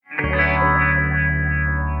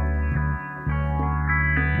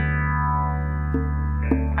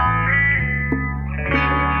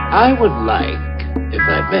I would like, if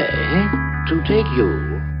I may, to take you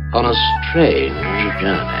on a strange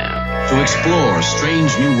journey. To explore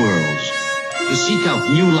strange new worlds, to seek out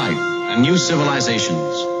new life and new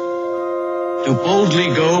civilizations, to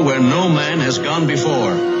boldly go where no man has gone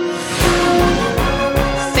before.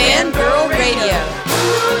 Fangirl Radio.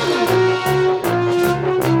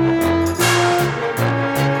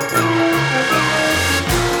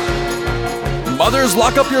 Mothers,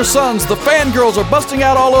 lock up your sons. The fangirls are busting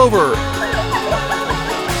out all over.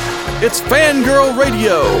 It's Fangirl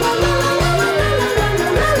Radio.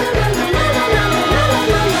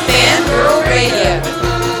 Fangirl Radio.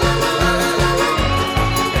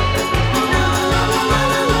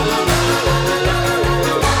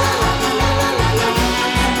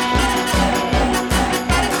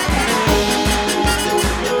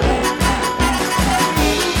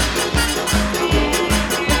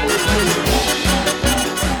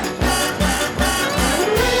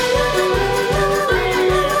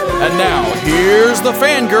 And now, here's the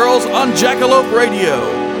Fangirls on Jackalope Radio.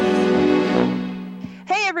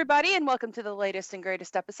 Hey everybody, and welcome to the latest and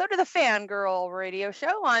greatest episode of the Fangirl Radio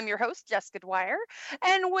Show. I'm your host, Jessica Dwyer,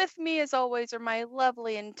 and with me as always are my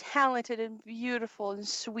lovely and talented and beautiful and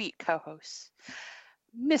sweet co-hosts,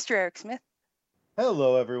 Mr. Eric Smith.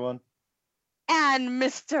 Hello everyone. And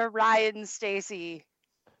Mr. Ryan Stacy.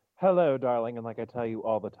 Hello, darling, and like I tell you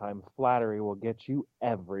all the time, flattery will get you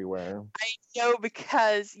everywhere. I know,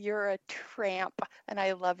 because you're a tramp, and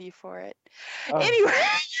I love you for it. Oh. Anyway,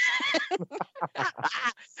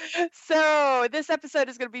 so this episode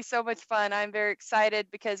is going to be so much fun. I'm very excited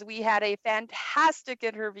because we had a fantastic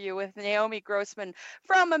interview with Naomi Grossman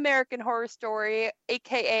from American Horror Story,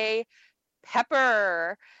 aka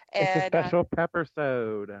Pepper. It's a special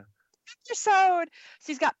pepper-sode. Episode.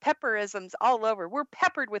 She's got pepperisms all over. We're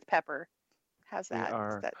peppered with pepper. How's that? We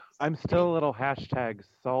are. Is that... I'm still a little hashtag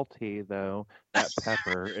salty, though. That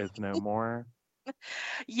pepper is no more.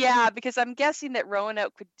 Yeah, because I'm guessing that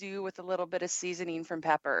Roanoke could do with a little bit of seasoning from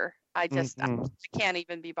pepper. I can't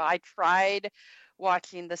even be. I tried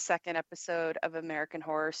watching the second episode of American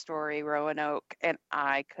Horror Story, Roanoke, and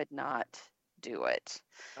I could not do it.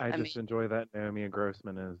 I just enjoy that Naomi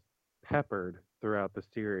Grossman is peppered throughout the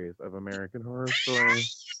series of American Horror Story.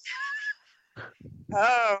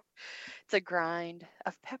 Oh, it's a grind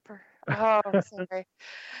of pepper. Oh, sorry.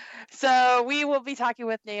 So we will be talking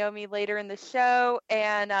with Naomi later in the show,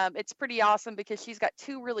 and it's pretty awesome because she's got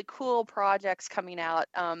two really cool projects coming out.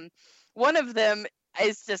 One of them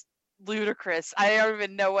is just ludicrous. I don't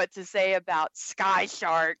even know what to say about Sky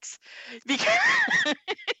Sharks because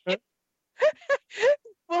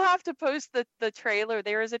we'll have to post the trailer.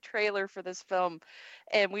 There is a trailer for this film,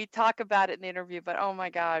 and we talk about it in the interview, but oh my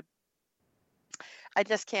God, I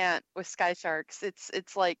just can't with Sky Sharks.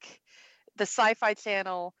 It's like the Sci-Fi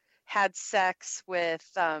Channel had sex with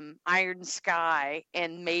Iron Sky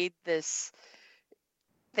and made this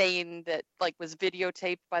thing that like was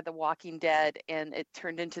videotaped by The Walking Dead, and it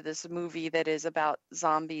turned into this movie that is about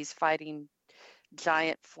zombies fighting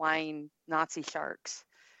giant flying Nazi sharks.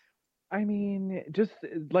 I mean, just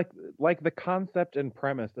like the concept and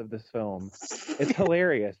premise of this film, it's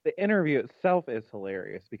hilarious. The interview itself is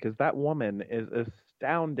hilarious because that woman is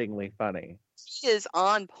astoundingly funny. She is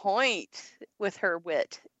on point with her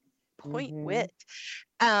wit. Wit.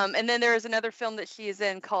 And then there is another film that she is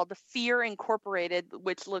in called Fear Incorporated,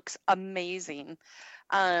 which looks amazing.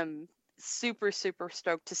 Super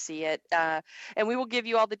stoked to see it. And we will give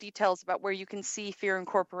you all the details about where you can see Fear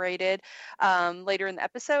Incorporated later in the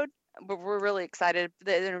episode. But we're really excited.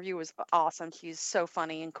 The interview was awesome. She's so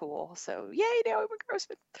funny and cool. So yay, Naomi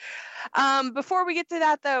Grossman. Before we get to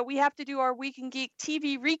that, though, we have to do our Week in Geek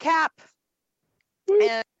TV recap.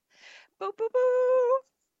 And boo, boo, boo.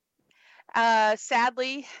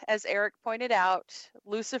 Sadly, as Eric pointed out,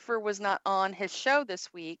 Lucifer was not on his show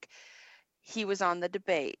this week. He was on the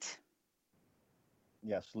debate.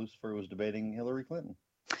 Yes, Lucifer was debating Hillary Clinton.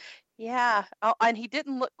 Yeah, and he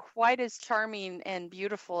didn't look quite as charming and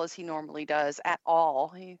beautiful as he normally does at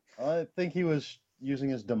all. I think he was using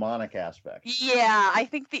his demonic aspect. Yeah, I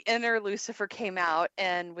think the inner Lucifer came out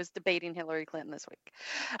and was debating Hillary Clinton this week.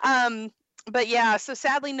 But yeah, so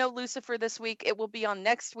sadly no Lucifer this week. It will be on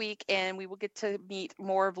next week, and we will get to meet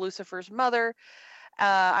more of Lucifer's mother.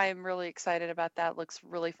 I am really excited about that. Looks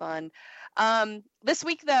really fun. This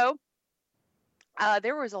week, though,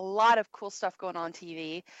 there was a lot of cool stuff going on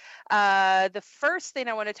TV. The first thing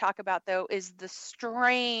I want to talk about, though, is The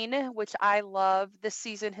Strain, which I love. This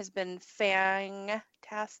season has been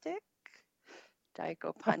fantastic. Did I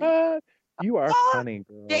go punny? You are funny,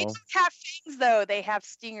 girl. They don't have fangs, though. They have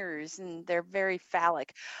stingers, and they're very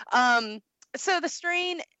phallic. So The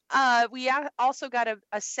Strain, we also got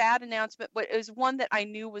a sad announcement, but it was one that I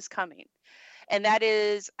knew was coming. And that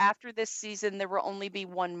is, after this season, there will only be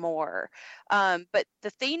one more. But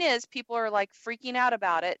the thing is, people are like freaking out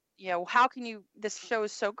about it. You know, how can you, this show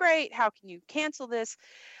is so great, how can you cancel this?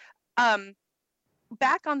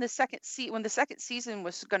 Back on the when the second season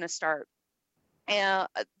was going to start, and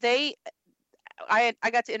I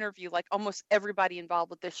got to interview like almost everybody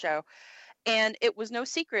involved with this show. And it was no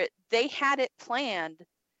secret, they had it planned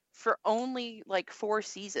for only like 4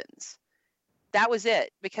 seasons. That was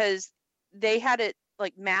it, because they had it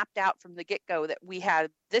like mapped out from the get-go that we had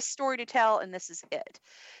this story to tell and this is it.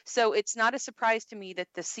 So it's not a surprise to me that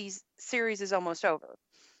the series is almost over.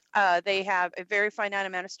 They have a very finite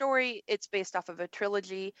amount of story. It's based off of a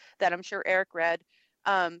trilogy that I'm sure Eric read,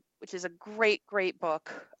 which is a great, great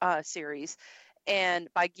book series, and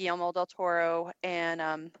by Guillermo del Toro. And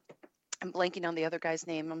I'm blanking on the other guy's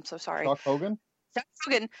name. I'm so sorry. Chuck Hogan? Chuck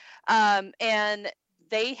Hogan. And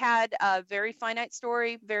they had a very finite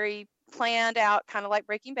story, very planned out, kind of like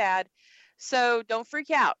Breaking Bad. So don't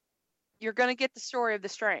freak out. You're going to get the story of the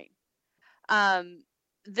strain.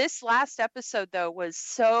 This last episode, though, was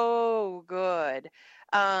so good.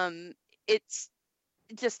 It's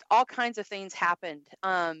just all kinds of things happened.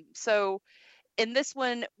 So in this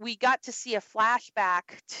one, we got to see a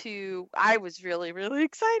flashback to, I was really, really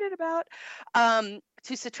excited about,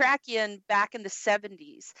 to Satrakian back in the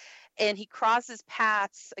 70s. And he crosses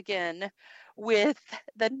paths again with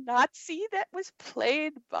the Nazi that was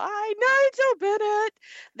played by Nigel Bennett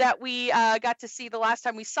that we got to see the last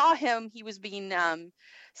time we saw him. He was being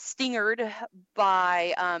stingered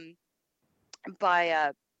by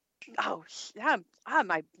my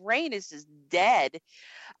brain is just dead.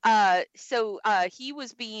 So he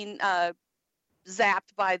was being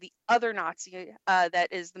zapped by the other Nazi that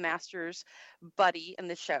is the Master's buddy in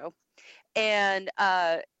the show. And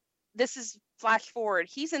this is flash forward.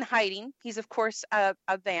 He's in hiding. He's, of course, a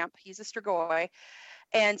vamp. He's a Strigoi.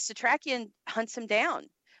 And Satrakian hunts him down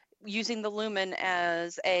using the lumen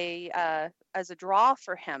as a draw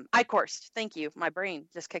for him. Eichhorst, thank you. My brain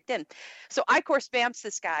just kicked in. So Eichhorst vamps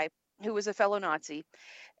this guy who was a fellow Nazi,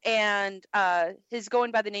 and he's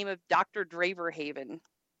going by the name of Dr. Draverhaven,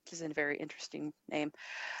 which is a very interesting name.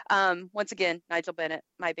 Once again, Nigel Bennett,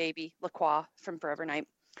 my baby, LaCroix from Forever Night.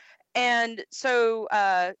 And so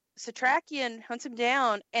Satrakian hunts him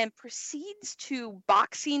down and proceeds to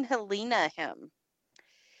boxing Helena him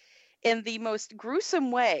in the most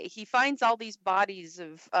gruesome way. He finds all these bodies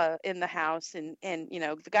of in the house, and you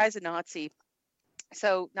know, the guy's a Nazi,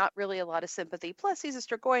 so not really a lot of sympathy. Plus, he's a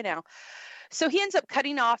Strigoi now. So he ends up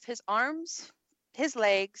cutting off his arms, his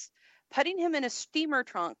legs, putting him in a steamer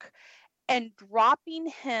trunk, and dropping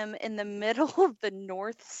him in the middle of the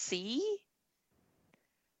North Sea.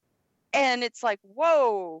 And it's like,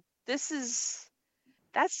 whoa, that's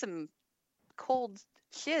some cold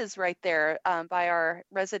shiz right there, by our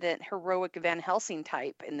resident heroic Van Helsing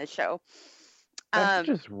type in the show. That's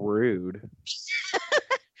just rude.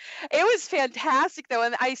 It was fantastic, though,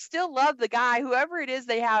 and I still love the guy. Whoever it is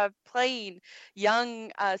they have playing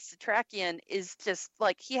young Satrakian is just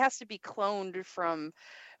like, he has to be cloned from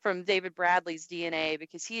David Bradley's DNA,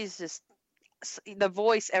 because he's just the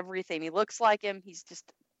voice, everything. He looks like him. He's just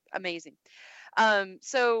amazing.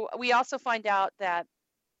 So we also find out that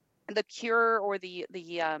the cure, or the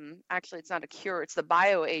actually it's not a cure, it's the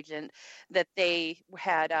bioagent that they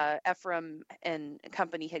had, Ephraim and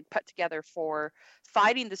company had put together for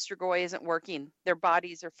fighting the Strigoi, isn't working. Their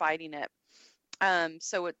bodies are fighting it.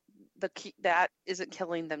 So that isn't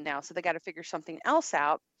killing them now. So they got to figure something else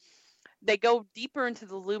out. They go deeper into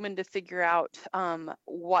the lumen to figure out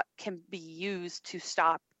what can be used to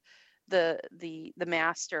stop the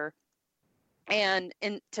Master, and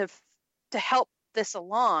to help this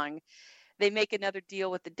along, they make another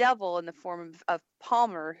deal with the devil in the form of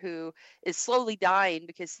Palmer, who is slowly dying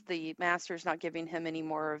because the Master is not giving him any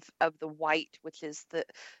more of the white, which is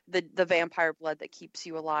the vampire blood that keeps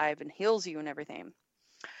you alive and heals you and everything.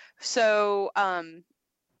 So as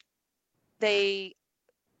we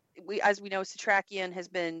know, Satrakian has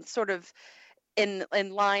been sort of in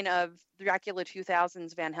line of Dracula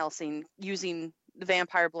 2000's Van Helsing, using the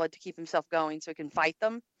vampire blood to keep himself going so he can fight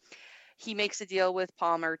them. He makes a deal with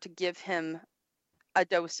Palmer to give him a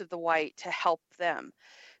dose of the white to help them.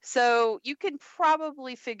 So you can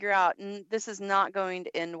probably figure out, and this is not going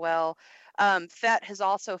to end well. Fett has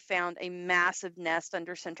also found a massive nest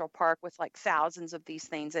under Central Park with like thousands of these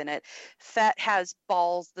things in it. Fett has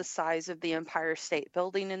balls the size of the Empire State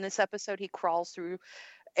Building in this episode. He crawls through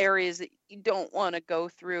areas that you don't want to go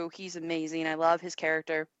through. He's amazing. I love his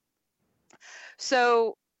character.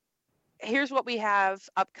 So here's what we have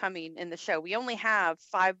upcoming in the show. We only have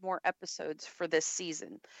 5 more episodes for this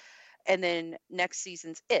season, and then next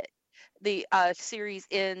season's it. The series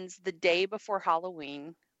ends the day before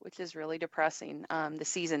Halloween, which is really depressing. The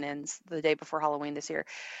season ends the day before Halloween this year.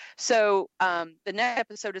 So the next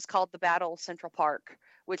episode is called The Battle of Central Park,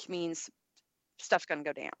 which means stuff's going to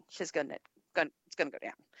go down. It's going to go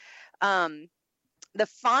down. The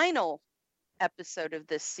final episode of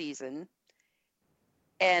this season,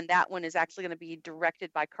 and that one is actually going to be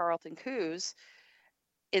directed by Carlton Cuse,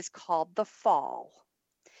 is called The Fall.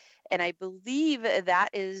 And I believe that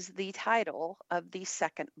is the title of the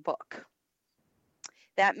second book.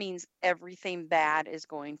 That means everything bad is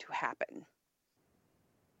going to happen,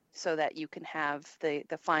 so that you can have the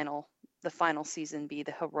final season be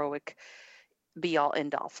the heroic be all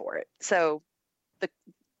end all for it. So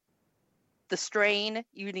the Strain,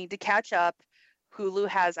 you need to catch up. Hulu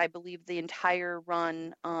has, I believe, the entire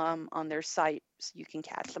run on their site, so you can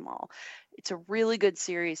catch them all. It's a really good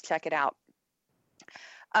series. Check it out.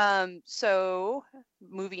 So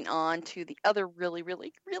moving on to the other really,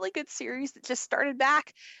 really, really good series that just started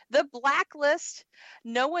back, The Blacklist.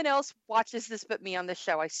 No one else watches this but me on the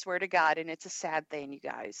show, I swear to God, and it's a sad thing, you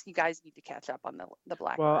guys. You guys need to catch up on the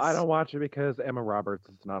Blacklist. Well, I don't watch it because Emma Roberts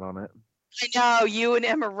is not on it. I know, you and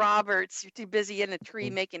Emma Roberts, you're too busy in a tree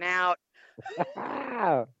making out.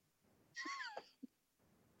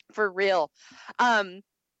 For real.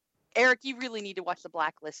 Eric, you really need to watch The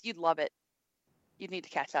Blacklist. You'd love it. You need to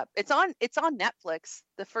catch up. It's on Netflix.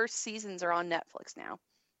 The first seasons are on Netflix now.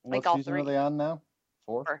 What all season 3. are they on now?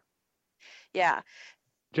 4? Yeah.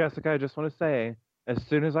 Jessica, I just want to say, as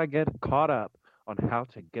soon as I get caught up on how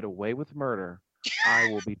to get away with murder, I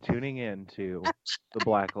will be tuning in to The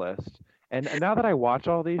Blacklist. And now that I watch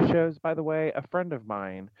all these shows, by the way, a friend of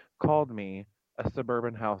mine called me a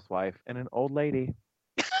suburban housewife and an old lady.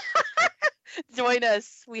 Join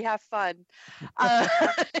us. We have fun.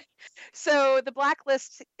 So The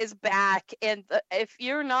Blacklist is back, and if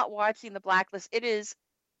you're not watching The Blacklist, it is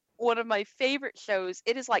one of my favorite shows.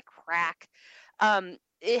 It is like crack.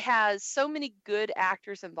 It has so many good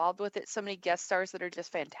actors involved with it, so many guest stars that are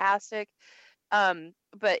just fantastic.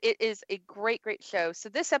 But it is a great, great show. So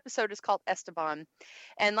this episode is called Esteban.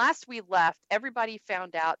 And last we left, everybody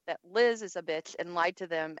found out that Liz is a bitch and lied to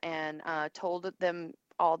them and told them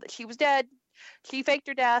all that she was dead. She faked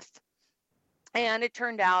her death. And it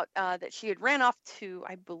turned out that she had ran off to,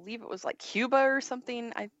 I believe it was like Cuba or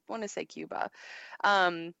something. I want to say Cuba.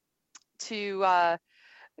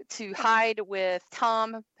 To hide with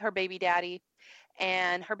Tom, her baby daddy,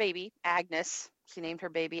 and her baby, Agnes. She named her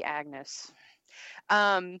baby Agnes.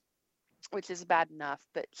 Which is bad enough,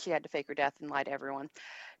 but she had to fake her death and lie to everyone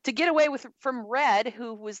to get away from Red,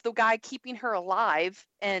 who was the guy keeping her alive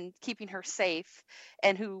and keeping her safe,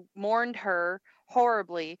 and who mourned her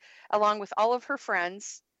horribly, along with all of her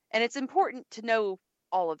friends. And it's important to know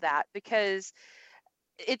all of that because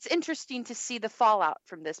it's interesting to see the fallout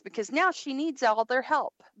from this, because now she needs all their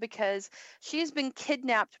help because she's been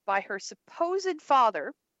kidnapped by her supposed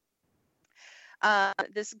father.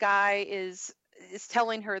 This guy is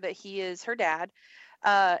telling her that he is her dad.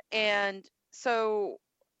 And so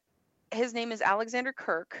his name is Alexander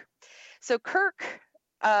Kirk. So Kirk,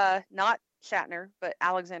 not Shatner, but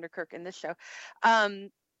Alexander Kirk in this show,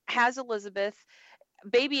 has Elizabeth.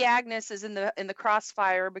 Baby Agnes is in the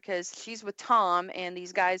crossfire because she's with Tom, and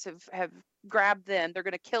these guys have grabbed them. They're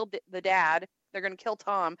going to kill the dad. They're going to kill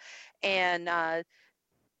Tom and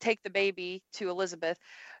take the baby to Elizabeth.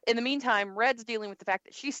 In the meantime, Red's dealing with the fact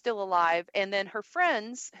that she's still alive, and then her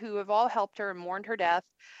friends who have all helped her and mourned her death.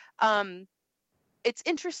 It's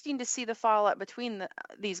interesting to see the fallout between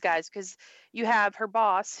these guys, because you have her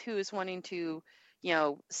boss who is wanting to,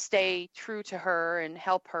 stay true to her and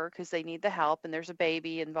help her because they need the help, and there's a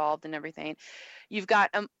baby involved and everything. You've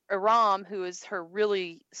got Aram, who is the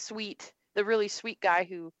really sweet guy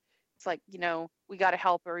who it's like, we got to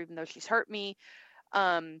help her even though she's hurt me.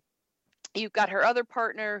 You've got her other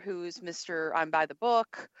partner who's Mr. I'm by the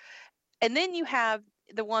book. And then you have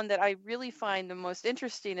the one that I really find the most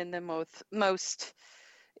interesting and the most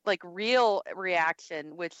like real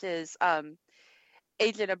reaction, which is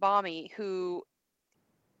Agent Abami, who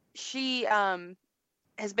she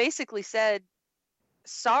has basically said,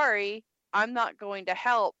 sorry, I'm not going to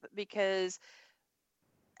help because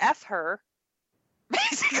F her,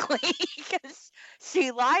 basically, because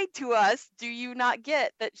she lied to us. Do you not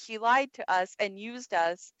get that she lied to us and used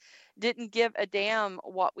us, didn't give a damn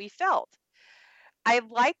what we felt? I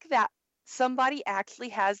like that somebody actually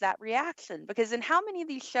has that reaction, because in how many of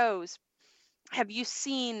these shows have you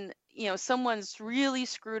seen, someone's really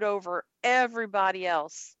screwed over everybody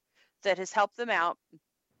else that has helped them out.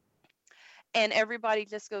 And everybody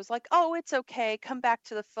just goes like, oh, it's okay. Come back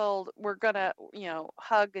to the fold. We're going to,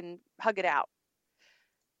 hug it out.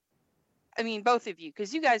 I mean, both of you,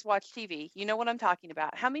 because you guys watch TV, you know what I'm talking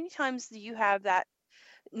about. How many times do you have that?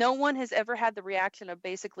 No one has ever had the reaction of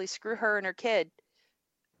basically screw her and her kid.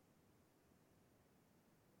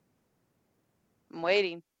 I'm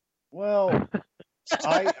waiting. Well,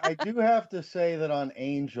 I do have to say that on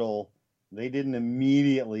Angel, they didn't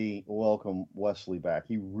immediately welcome Wesley back.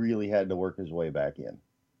 He really had to work his way back in.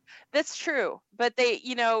 That's true. But they,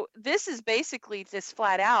 this is basically just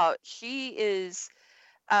flat out. She is,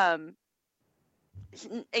 Agent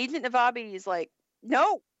Navabi is like,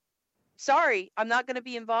 no, sorry, I'm not going to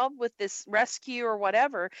be involved with this rescue or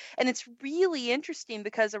whatever. And it's really interesting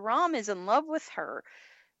because Aram is in love with her,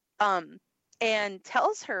 and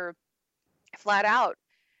tells her flat out,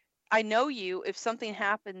 I know you. If something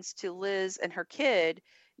happens to Liz and her kid,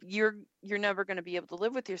 you're never going to be able to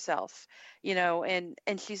live with yourself, and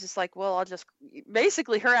she's just like, well,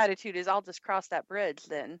 basically her attitude is, I'll just cross that bridge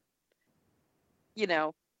then.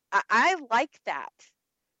 I like that.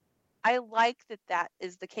 I like that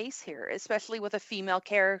is the case here, especially with a female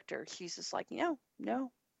character. She's just like,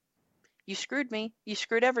 no, you screwed me. You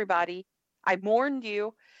screwed everybody. I mourned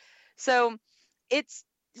you. So it's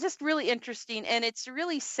just really interesting, and it's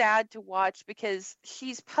really sad to watch because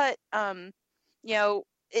she's put,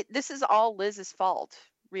 this is all Liz's fault,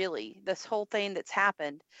 really. This whole thing that's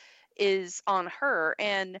happened is on her,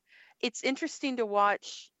 and it's interesting to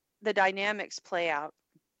watch the dynamics play out.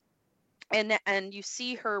 And you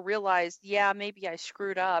see her realize, yeah, maybe I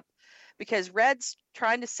screwed up, because Red's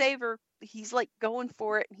trying to save her. He's like going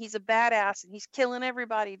for it, and he's a badass, and he's killing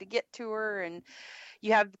everybody to get to her, and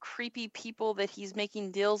you have creepy people that he's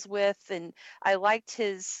making deals with. And I liked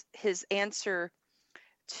his answer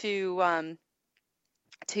to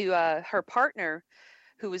her partner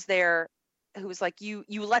who was there, who was like, you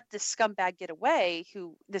let this scumbag get away.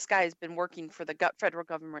 This guy has been working for the federal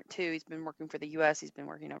government too. He's been working for the US. He's been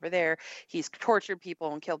working over there. He's tortured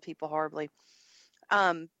people and killed people horribly.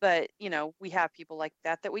 But we have people like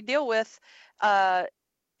that we deal with.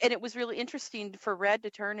 And it was really interesting for Red to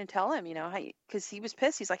turn and tell him, because he was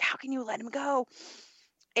pissed. He's like, how can you let him go?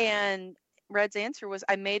 And Red's answer was,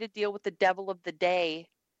 I made a deal with the devil of the day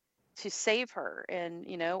to save her. And,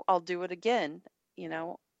 I'll do it again.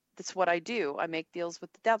 That's what I do. I make deals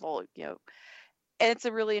with the devil, And it's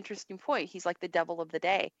a really interesting point. He's like the devil of the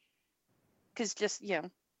day. Because just, what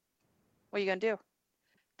are you going to do?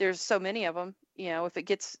 There's so many of them, if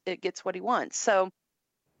it gets what he wants. So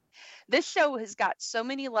this show has got so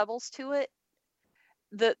many levels to it.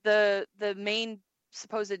 The main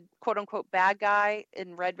supposed quote unquote bad guy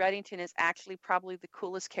in Red Reddington is actually probably the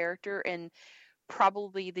coolest character and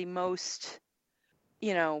probably the most,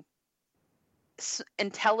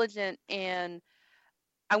 intelligent, and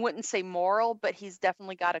I wouldn't say moral, but he's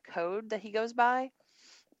definitely got a code that he goes by,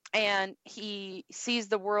 and he sees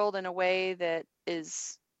the world in a way that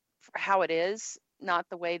is how it is, not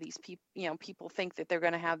the way these people, people think that they're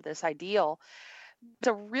going to have this ideal. It's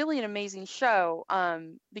a really an amazing show,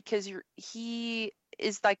 because he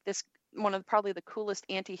is like this, one of probably the coolest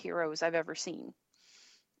anti-heroes I've ever seen.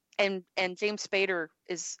 And James Spader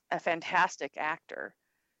is a fantastic actor.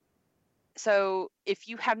 So if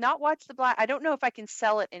you have not watched I don't know if I can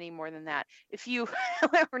sell it any more than that. If you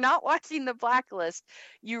are not watching The Blacklist,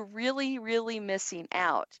 you're really, really missing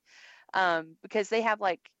out, because they have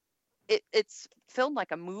it's filmed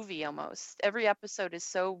like a movie almost. Every episode is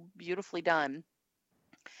so beautifully done.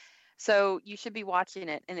 So you should be watching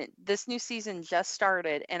it. And this new season just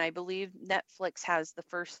started, and I believe Netflix has the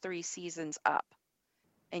first 3 seasons up.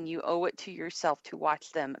 And you owe it to yourself to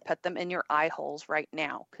watch them. Put them in your eye holes right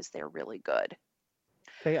now, because they're really good.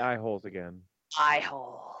 Say eye holes again. Eye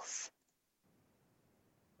holes.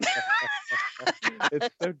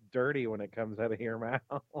 It's so dirty when it comes out of your mouth.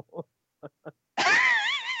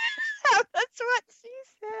 That's what she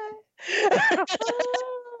said.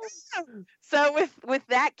 So with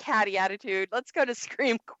that catty attitude, let's go to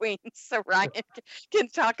Scream Queens so Ryan can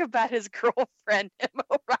talk about his girlfriend, Emma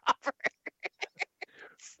Roberts.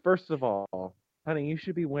 First of all, honey, you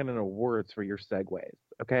should be winning awards for your segues,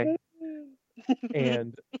 okay?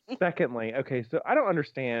 And secondly, okay, so I don't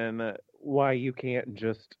understand why you can't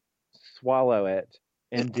just swallow it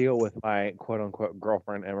and deal with my quote-unquote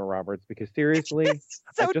girlfriend, Emma Roberts, because seriously, it's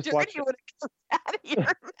so I just dirty watched when it comes out of your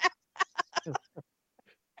mouth.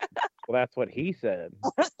 Well, that's what he said.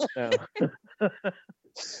 No.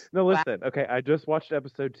 No, listen, okay, I just watched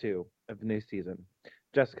episode 2 of the new season.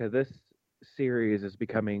 Jessica, this series is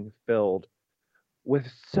becoming filled with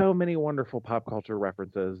so many wonderful pop culture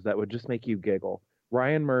references that would just make you giggle.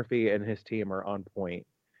 Ryan Murphy and his team are on point.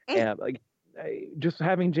 And like just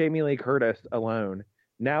having Jamie Lee Curtis alone.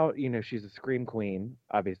 Now, she's a scream queen.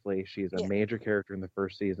 Obviously, she's a major character in the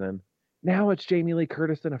first season. Now it's Jamie Lee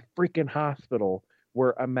Curtis in a freaking hospital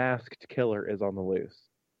where a masked killer is on the loose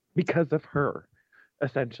because of her,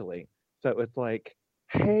 essentially. So it's like,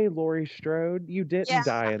 hey, Laurie Strode, you didn't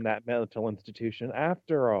die in that mental institution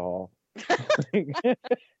after all.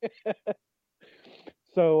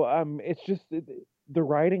 So it's just the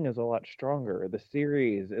writing is a lot stronger. The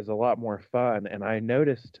series is a lot more fun, and I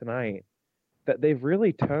noticed tonight that they've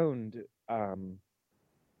really toned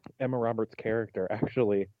Emma Roberts' character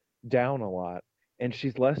actually down a lot, and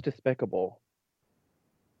she's less despicable.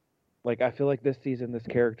 Like, I feel like this season, this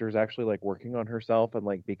character is actually like working on herself and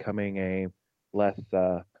like becoming a less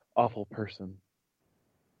awful person.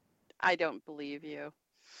 I don't believe you.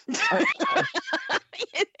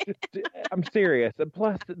 I'm serious. And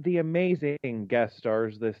plus, the amazing guest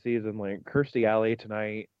stars this season, like Kirstie Alley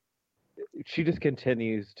tonight, she just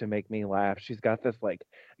continues to make me laugh. She's got this like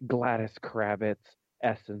Gladys Kravitz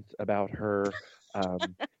essence about her.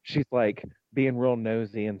 She's like being real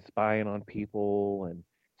nosy and spying on people and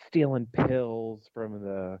stealing pills from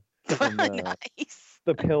the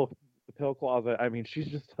pill closet. I mean, she's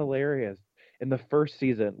just hilarious. In the first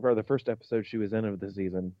season, or the first episode she was in of the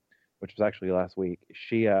season, which was actually last week,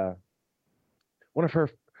 she one of her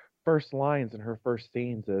first lines in her first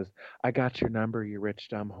scenes is, "I got your number, you rich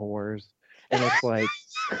dumb whores." And it's like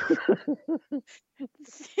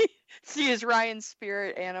she is Ryan's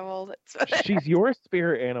spirit animal. She's your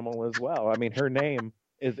spirit animal as well. I mean, her name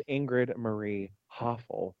is Ingrid Marie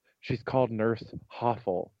Hoffel. She's called Nurse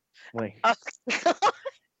Hoffel. Like,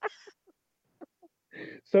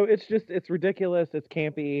 so it's ridiculous. It's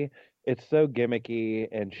campy. It's so gimmicky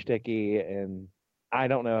and shticky, and I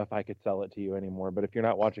don't know if I could sell it to you anymore. But if you're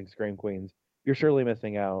not watching Scream Queens, you're surely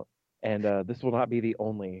missing out. And this will not be the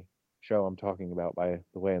only show I'm talking about, by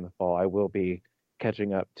the way, in the fall. I will be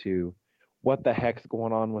catching up to what the heck's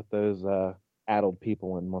going on with those addled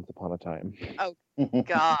people in Once Upon a Time. Oh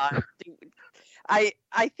God, dude. I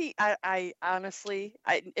think I honestly,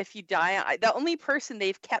 if you die, the only person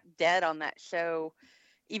they've kept dead on that show,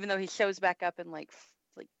 even though he shows back up in like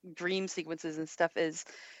dream sequences and stuff, is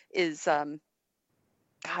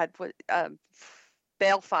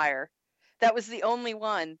Balefire. That was the only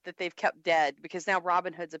one that they've kept dead, because now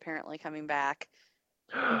Robin Hood's apparently coming back.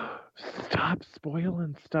 Stop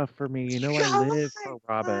spoiling stuff for me. You know I live for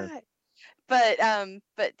Robin. But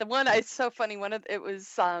the one it's so funny. It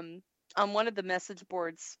was on one of the message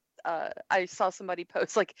boards. I saw somebody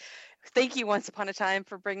post like, "Thank you, Once Upon a Time,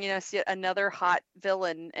 for bringing us yet another hot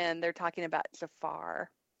villain," and they're talking about Jafar,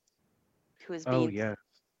 who is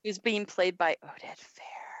who's being played by Oded Fehr.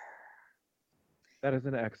 That is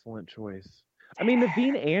an excellent choice. I mean,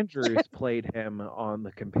 Naveen Andrews played him on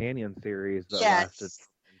the companion series that lasted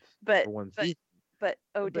for one season. But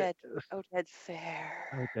Oded Fehr.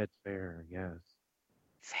 Oded Fehr, yes.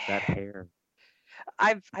 That hair.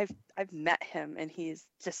 I've met him, and he's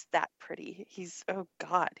just that pretty. He's so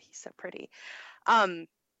pretty.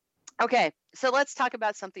 Okay, so let's talk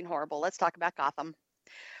about something horrible. Let's talk about Gotham.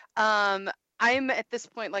 I'm at this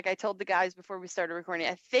point, like I told the guys before we started recording,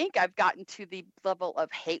 I think I've gotten to the level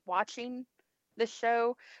of hate watching this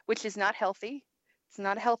show, which is not healthy. It's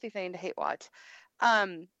not a healthy thing to hate watch.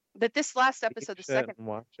 But this last episode, the second,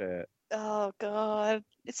 watch it. Oh God,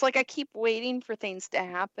 it's like I keep waiting for things to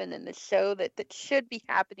happen in the show that should be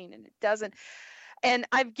happening, and it doesn't. And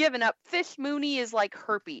I've given up. Fish Mooney is like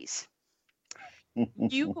herpes.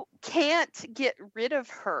 You can't get rid of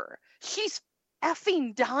her. She's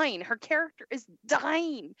effing dying. Her character is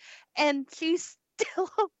dying, and she's still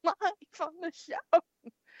alive on the show.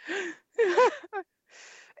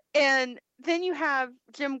 And then you have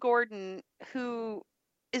Jim Gordon, who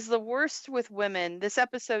is the worst with women. This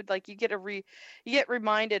episode, like, you get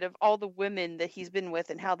reminded of all the women that he's been with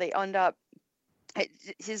and how they end up.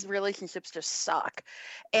 His relationships just suck.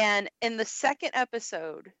 And in the second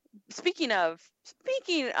episode, speaking of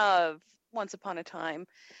Once Upon a Time,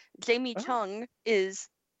 Jamie Chung is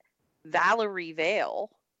Valerie Vale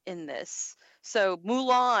in this. So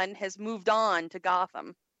Mulan has moved on to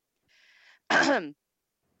Gotham.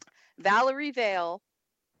 Valerie Vale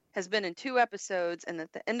has been in 2 episodes, and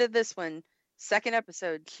at the end of this one, second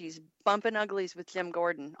episode, she's bumping uglies with Jim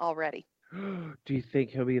Gordon already. Do you think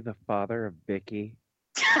he'll be the father of Vicky?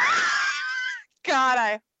 God,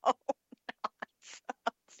 I hope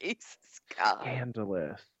not. Jesus God.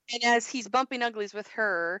 Scandalous. And as he's bumping uglies with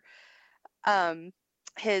her,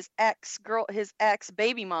 his ex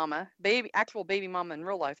baby mama, actual baby mama in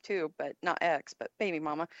real life too, but not ex, but baby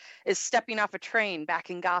mama, is stepping off a train back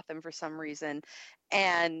in Gotham for some reason,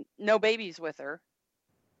 and no babies with her.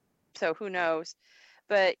 So who knows?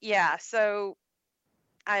 But yeah, so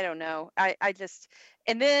I don't know. I just,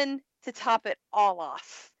 and then to top it all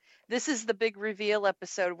off, this is the big reveal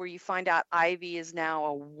episode where you find out Ivy is now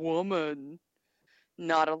a woman,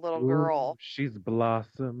 not a little girl. Ooh, she's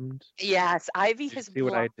blossomed. Yes, Ivy Did you has see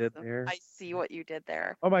what I did blossomed. there? I see what you did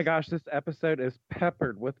there. Oh my gosh, this episode is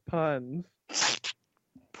peppered with puns.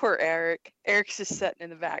 Poor Eric. Eric's just sitting in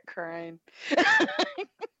the back crying.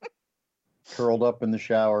 Curled up in the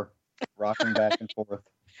shower, rocking back and forth.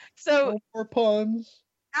 So No more puns.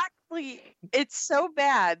 actually, it's so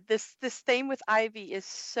bad. This thing with Ivy is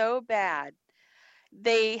so bad.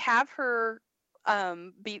 They have her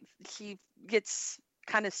she gets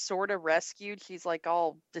kind of sort of rescued. She's like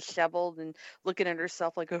all disheveled and looking at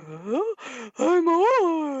herself like, oh, I'm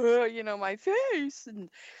all, my face. And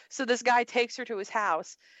so this guy takes her to his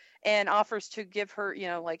house and offers to give her,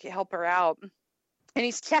 like help her out. And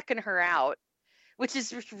he's checking her out, which is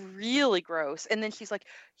just really gross. And then she's like,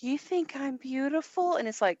 you think I'm beautiful? And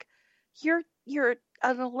it's like, you're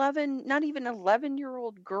an 11, not even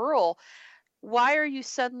 11-year-old girl. Why are you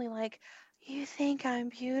suddenly like, you think I'm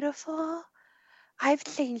beautiful? I've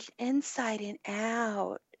changed inside and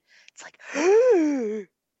out. It's like, Can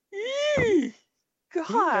you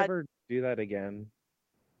God. never do that again?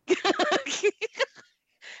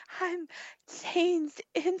 I'm changed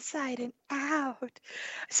inside and out.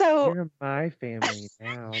 So You're my family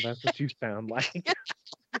now. That's what you sound like.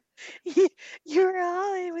 you're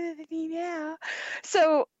all in with me now.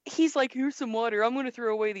 So he's like, here's some water. I'm going to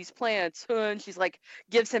throw away these plants. And she's like,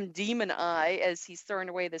 gives him demon eye as he's throwing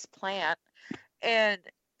away this plant. And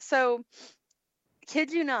so,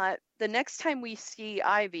 kid you not, the next time we see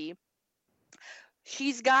Ivy,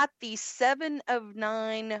 she's got the 7 of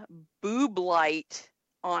 9 boob light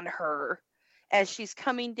on her as she's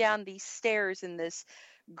coming down these stairs in this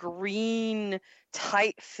green,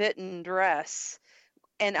 tight-fitting dress.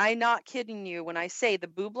 And I'm not kidding you when I say the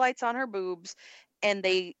boob light's on her boobs, and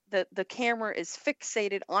the camera is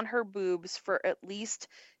fixated on her boobs for at least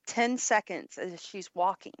 10 seconds as she's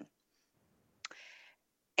walking.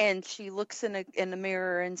 And she looks in the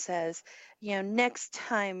mirror and says, next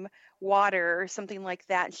time water or something like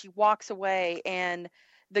that. And she walks away, and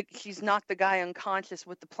she's knocked the guy unconscious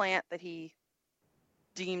with the plant that he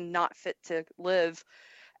deemed not fit to live,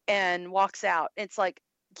 and walks out. It's like,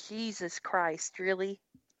 Jesus Christ, really?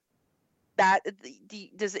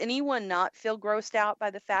 Does anyone not feel grossed out by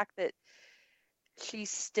the fact that she's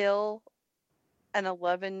still an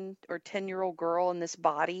 11 or 10-year-old girl in this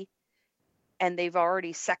body, and they've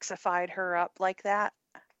already sexified her up like that?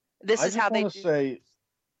 This is how they do.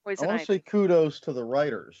 I want to say kudos to the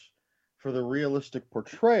writers for the realistic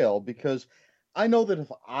portrayal, because I know that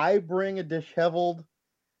if I bring a disheveled,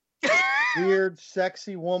 weird,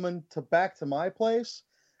 sexy woman back to my place,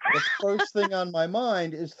 the first thing on my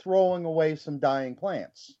mind is throwing away some dying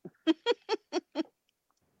plants.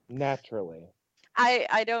 Naturally.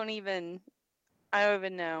 I don't even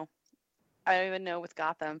know. I don't even know with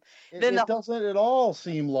Gotham. It doesn't at all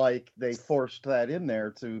seem like they forced that in there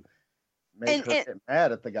to make her get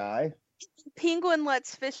mad at the guy. Penguin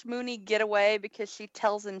lets Fish Mooney get away because she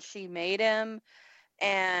tells him she made him,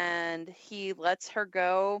 and he lets her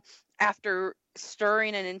go after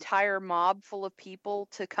stirring an entire mob full of people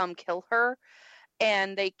to come kill her.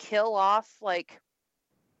 And they kill off like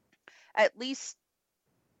at least,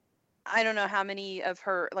 I don't know how many of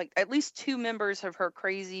her, like at least 2 members of her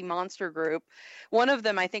crazy monster group. One of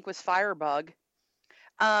them I think was Firebug.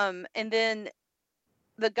 And then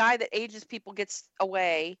the guy that ages people gets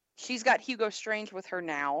away. She's got Hugo Strange with her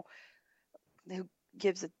now, who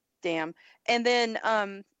gives a damn. And then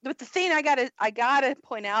but the thing I gotta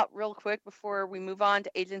point out real quick before we move on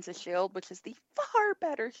to Agents of S.H.I.E.L.D., which is the far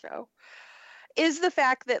better show, is the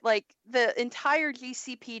fact that like the entire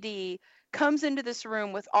GCPD comes into this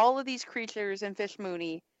room with all of these creatures and Fish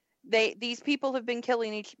Mooney. These people have been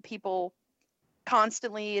killing people,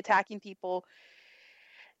 constantly attacking people.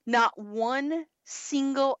 Not one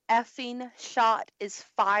single effing shot is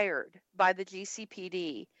fired by the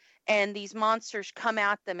GCPD. And these monsters come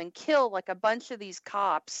at them and kill like a bunch of these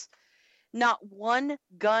cops. Not one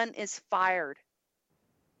gun is fired.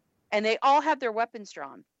 And they all have their weapons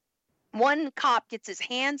drawn. One cop gets his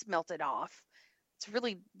hands melted off. It's a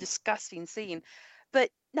really disgusting scene. But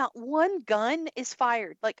not one gun is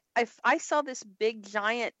fired. Like, if I saw this big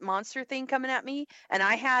giant monster thing coming at me and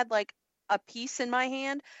I had like a piece in my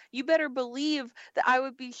hand, you better believe that I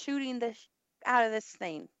would be shooting the out of this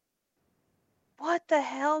thing. What the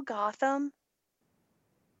hell, Gotham?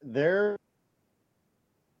 There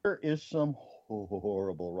is some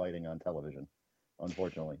horrible writing on television,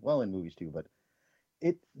 unfortunately. Well, in movies too, but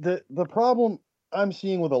the problem I'm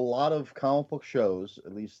seeing with a lot of comic book shows,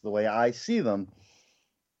 at least the way I see them,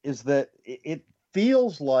 is that it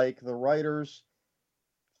feels like the writers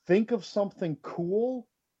think of something cool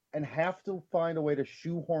and have to find a way to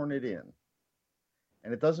shoehorn it in.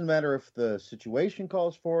 And it doesn't matter if the situation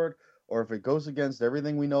calls for it or if it goes against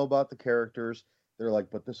everything we know about the characters. They're like,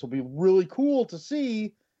 but this will be really cool to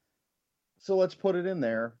see, so let's put it in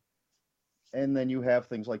there. And then you have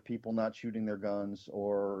things like people not shooting their guns,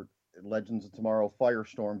 or Legends of Tomorrow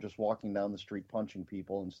Firestorm just walking down the street punching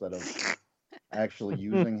people instead of actually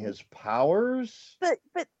using his powers. But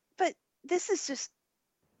this is just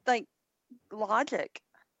like logic.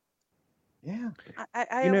 Yeah.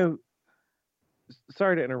 I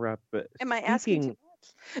sorry to interrupt, but am I asking too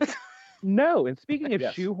much? No, and speaking of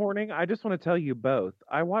Yes. shoehorning, I just want to tell you both.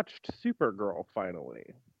 I watched Supergirl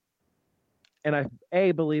finally. And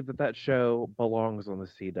I believe that show belongs on the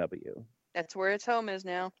CW. That's where its home is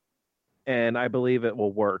now. And I believe it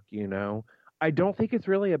will work, I don't think it's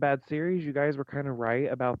really a bad series. You guys were kind of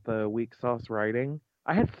right about the weak sauce writing.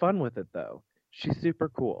 I had fun with it, though. She's super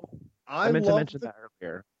cool. I meant to mention that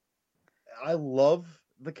earlier. I love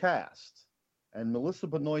the cast. And Melissa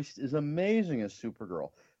Benoist is amazing as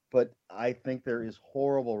Supergirl. But I think there is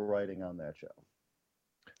horrible writing on that show.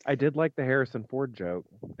 I did like the Harrison Ford joke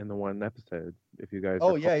in the one episode, if you guys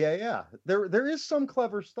Oh, recall. yeah. There is some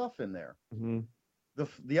clever stuff in there. Mm-hmm.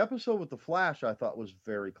 The episode with the Flash I thought was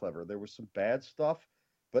very clever. There was some bad stuff,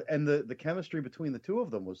 and the chemistry between the two of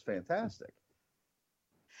them was fantastic.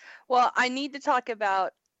 Well, I need to talk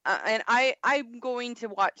about, and I'm going to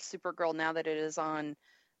watch Supergirl now that it is on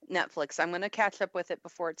Netflix. I'm going to catch up with it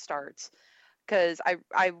before it starts, because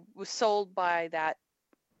I was sold by that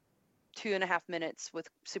 2.5 minutes with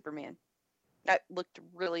Superman. That looked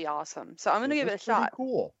really awesome. So I'm going to give it a shot.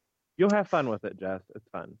 Cool. You'll have fun with it, Jess. It's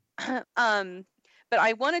fun. But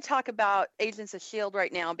I want to talk about Agents of S.H.I.E.L.D.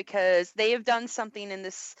 right now, because they have done something in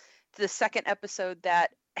the second episode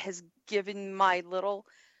that has given my little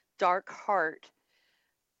dark heart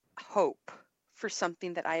hope for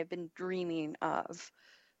something that I have been dreaming of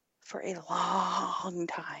for a long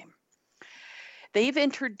time. They've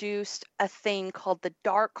introduced a thing called the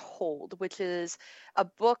Darkhold, which is a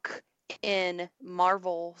book in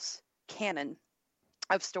Marvel's canon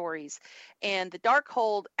of stories. And the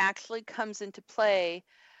Darkhold actually comes into play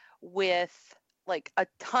with like a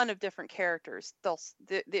ton of different characters.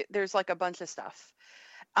 There's like a bunch of stuff.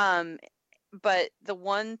 But the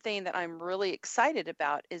one thing that I'm really excited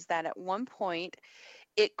about is that at one point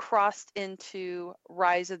it crossed into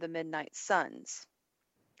Rise of the Midnight Suns.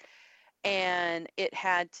 And it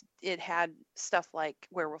had stuff like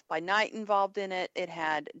Werewolf by Night involved in it. It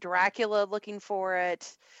had Dracula looking for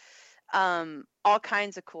it. All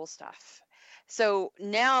kinds of cool stuff. So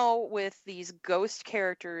now with these ghost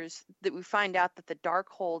characters, that we find out that the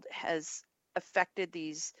Darkhold has affected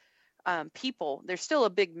these people. There's still a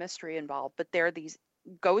big mystery involved, but there are these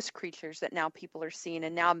ghost creatures that now people are seeing,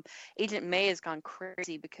 and now Agent May has gone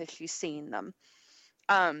crazy because she's seeing them.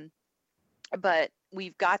 But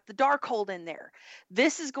we've got the Darkhold in there.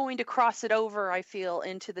 This is going to cross it over, I feel,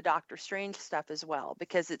 into the Doctor Strange stuff as well,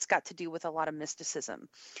 because it's got to do with a lot of mysticism.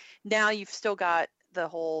 Now you've still got the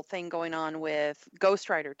whole thing going on with Ghost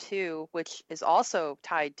Rider 2, which is also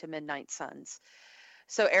tied to Midnight Suns.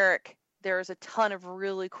 So, Eric, there's a ton of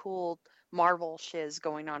really cool Marvel shiz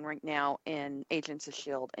going on right now in Agents of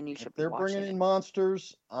S.H.I.E.L.D., and you should be watching it. They're bringing in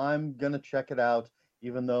monsters. I'm going to check it out,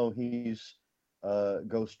 even though he's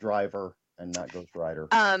Ghost Driver and not Ghost Rider.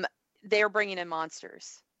 They're bringing in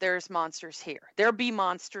monsters. There's monsters here. There be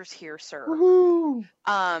monsters here, sir. Woohoo!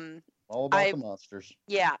 All about the monsters.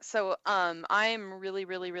 Yeah, so I'm really,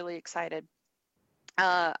 really, really excited.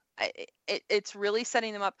 It's really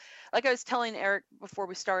setting them up. Like I was telling Eric before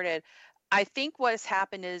we started, I think what has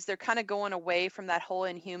happened is they're kind of going away from that whole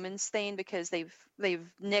Inhumans thing, because they've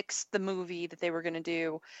nixed the movie that they were going to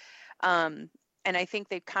do, and I think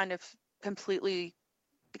they've kind of completely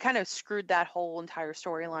screwed that whole entire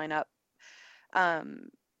storyline up.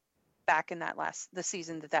 Back in the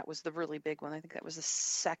season that was the really big one. I think that was the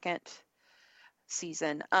second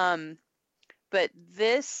season. But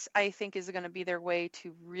this, I think, is going to be their way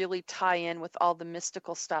to really tie in with all the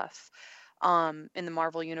mystical stuff in the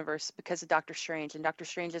Marvel universe, because of Doctor Strange, and Doctor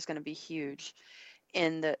Strange is going to be huge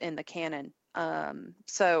in the canon.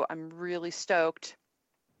 So I'm really stoked.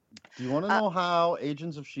 Do you want to know how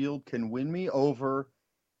Agents of S.H.I.E.L.D. can win me over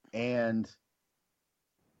and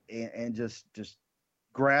and just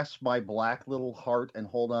grasp my black little heart and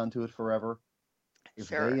hold on to it forever. If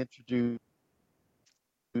Sure. they introduce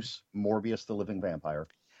Morbius the Living Vampire.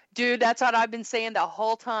 Dude, that's what I've been saying the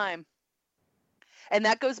whole time. And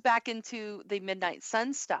that goes back into the Midnight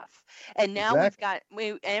Sun stuff. And now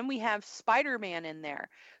we have Spider-Man in there.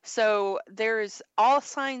 So there's all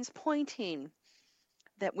signs pointing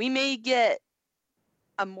that we may get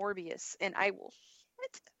a Morbius, and I will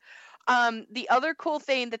shit. The other cool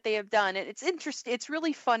thing that they have done, and it's interesting, it's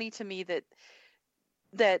really funny to me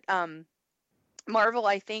that Marvel,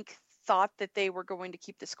 I think, thought that they were going to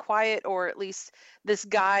keep this quiet, or at least this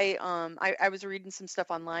guy, I was reading some stuff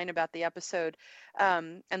online about the episode,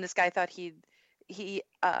 and this guy thought he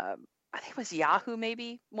I think it was Yahoo,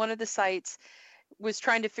 maybe one of the sites, was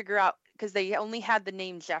trying to figure out, because they only had the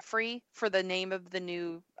name Jeffrey for the name of the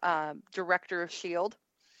new director of S.H.I.E.L.D.,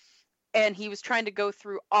 and he was trying to go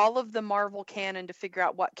through all of the Marvel canon to figure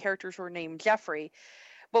out what characters were named Jeffrey.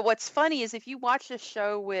 But what's funny is if you watch this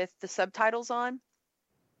show with the subtitles on,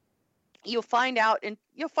 you'll find out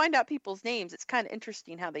people's names. It's kind of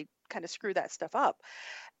interesting how they kind of screw that stuff up.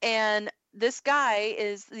 And this guy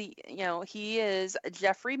is he is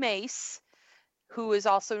Jeffrey Mace, who is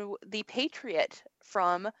also the Patriot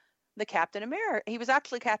from the Captain America. He was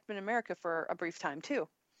actually Captain America for a brief time too.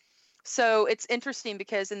 So it's interesting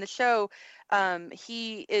because in the show,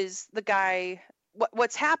 he is the guy.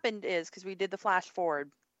 What's happened is, because we did the flash forward,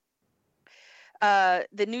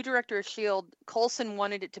 the new director of S.H.I.E.L.D., Coulson,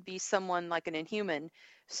 wanted it to be someone like an Inhuman,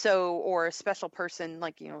 or a special person,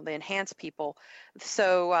 like, they enhance people.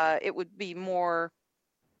 So it would be more,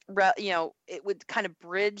 it would kind of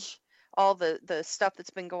bridge all the stuff that's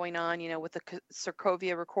been going on, with the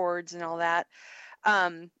Sokovia Accords and all that.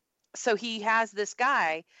 So he has this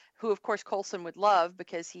guy who, of course, Coulson would love,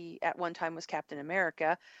 because he at one time was Captain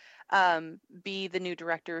America, be the new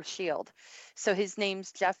director of S.H.I.E.L.D. So his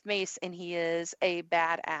name's Jeff Mace, and he is a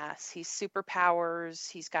badass. He's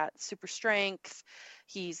superpowers. He's got super strength.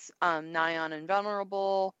 He's nigh on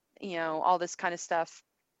invulnerable, all this kind of stuff.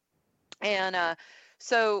 And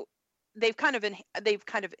so they've kind of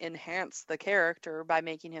enhanced the character by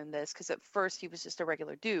making him this, because at first he was just a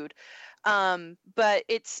regular dude. But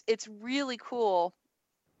it's really cool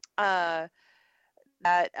that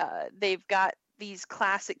they've got these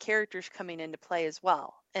classic characters coming into play as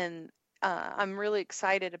well. And I'm really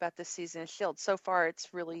excited about this season of S.H.I.E.L.D. So far,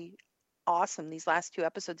 it's really awesome. These last 2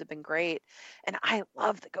 episodes have been great. And I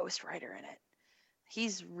love the Ghost Rider in it.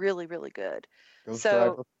 He's really, really good. Ghost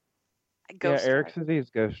Rider. Eric says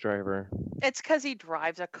he's Ghost Driver. It's because he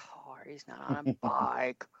drives a car. He's not on a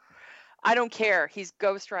bike. I don't care. He's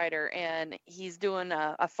Ghost Rider, and he's doing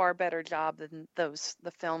a far better job than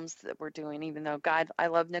the films that we're doing. Even though, God, I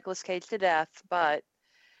love Nicolas Cage to death, but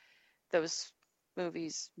those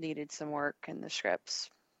movies needed some work in the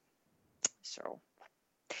scripts. So,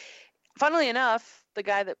 funnily enough, the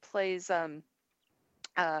guy that plays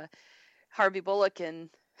Harvey Bullock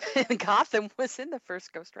in Gotham was in the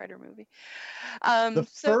first Ghost Rider movie. The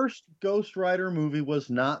first Ghost Rider movie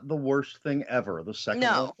was not the worst thing ever. The second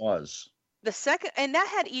one was. The second, and that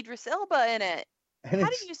had Idris Elba in it. And how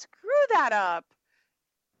did you screw that up?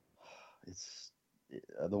 It's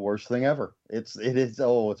the worst thing ever. It is.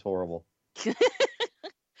 Oh, it's horrible.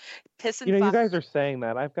 Pissing. You guys are saying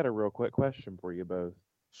that. I've got a real quick question for you both.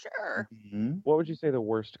 Sure. Mm-hmm. What would you say the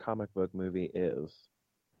worst comic book movie is?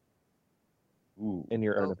 Ooh. In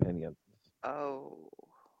your own opinion. Oh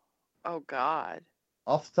God.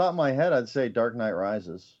 Off the top of my head, I'd say Dark Knight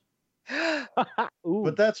Rises.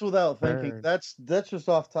 But that's without thinking. That's just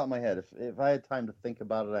off the top of my head. If I had time to think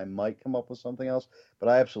about it, I might come up with something else. But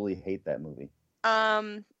I absolutely hate that movie.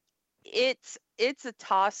 It's a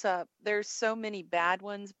toss up. There's so many bad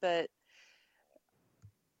ones, but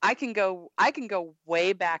I can go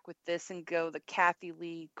way back with this and go the Kathy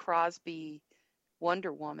Lee Crosby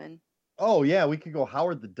Wonder Woman. Oh yeah, we could go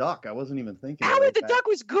Howard the Duck. I wasn't even thinking. Howard the Duck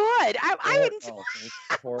was good. I liked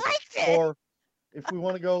it. Or if we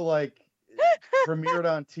want to go like premiered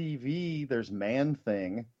on TV, there's Man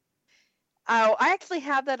Thing. Oh, I actually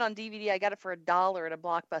have that on DVD. I got it for $1 at a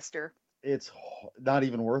Blockbuster. It's not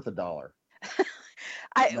even worth $1.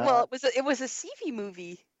 Well, it was a sci-fi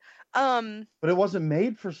movie. But it wasn't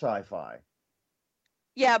made for sci-fi.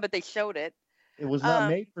 Yeah, but they showed it. It was not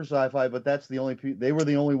made for sci-fi, but that's the only they were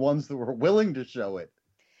the only ones that were willing to show it.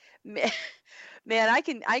 Man, I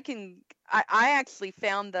actually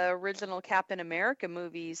found the original Captain America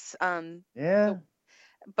movies. Yeah.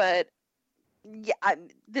 But yeah,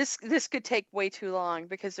 this could take way too long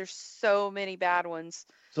because there's so many bad ones.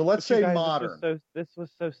 So let's say modern. This was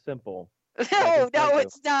so simple. No, tell no, you.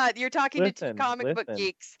 it's not. You're talking to two Listen, comic book listen.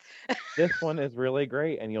 geeks. This one is really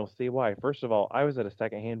great, and you'll see why. First of all, I was at a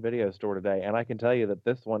secondhand video store today, and I can tell you that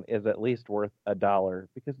this one is at least worth $1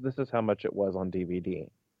 because this is how much it was on DVD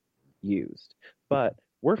used. But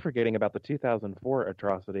we're forgetting about the 2004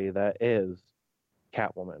 atrocity that is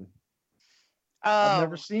Catwoman. I've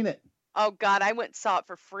never Oh, seen it. oh God, I went and saw it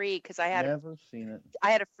for free because Never seen it.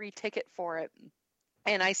 I had a free ticket for it,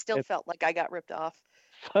 and I still It's- felt like I got ripped off.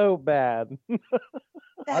 So bad.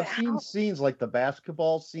 I've seen Ow. scenes like the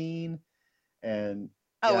basketball scene, and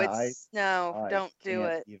Oh, yeah, no, I don't do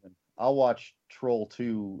can't it. even. I'll watch Troll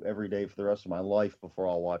 2 every day for the rest of my life before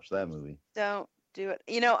I'll watch that movie. Don't do it.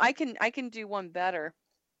 You know, I can do one better.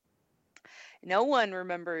 No one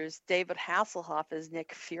remembers David Hasselhoff as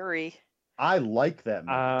Nick Fury. I like that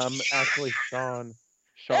movie. Actually, Sean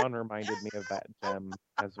reminded me of that gem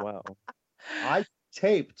as well. I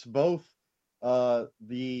taped both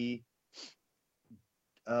the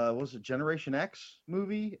was it Generation X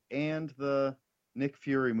movie and the Nick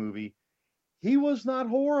Fury movie. He was not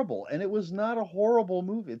horrible, and it was not a horrible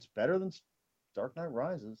movie. It's better than Dark Knight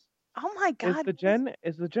Rises. Oh my God.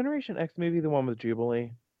 Is the Generation X movie the one with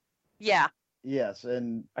Jubilee? Yeah. Yes,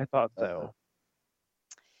 and I thought so.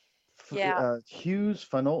 Yeah. Hughes,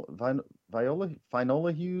 Finola Hughes.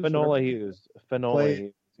 Finola whatever. Hughes. Played-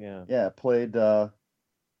 Hughes, yeah. Yeah, played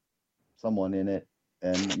someone in it,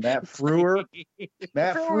 and Matt Frewer.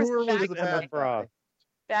 Matt Frewer was Frewer was the Emma bad guy. Frost.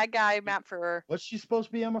 Bad guy, Matt Frewer. Was she supposed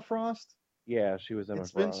to be Emma Frost? Yeah, she was Emma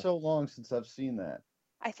It's Frost. been so long since I've seen that,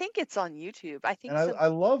 I think it's on YouTube. I think and so. I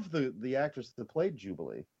love the actress that played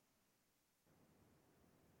Jubilee,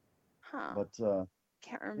 Huh. but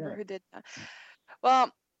Can't remember yeah. who did that.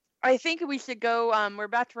 Well, I think we should go. We're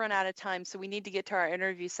about to run out of time, so we need to get to our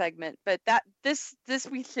interview segment. But this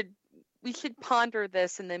we should ponder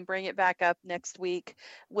this and then bring it back up next week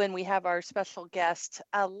when we have our special guest,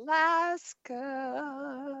 Alaska.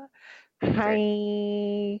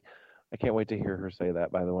 Hi. I can't wait to hear her say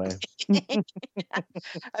that, by the way.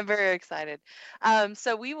 I'm very excited.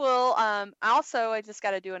 So we will also, I just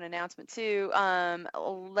got to do an announcement too.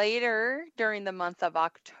 Later during the month of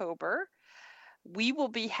October, we will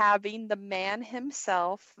be having the man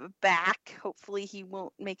himself back. Hopefully he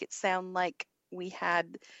won't make it sound like we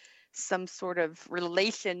had some sort of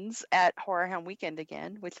relations at Horror Hound Weekend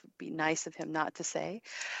again, which would be nice of him not to say.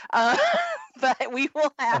 But we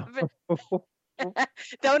will have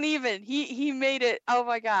don't even he made it. Oh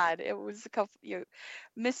my God, it was a couple.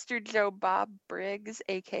 Mr. Joe Bob Briggs,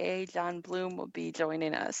 aka John Bloom, will be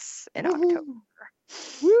joining us in October.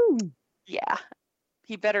 Woo! Yeah,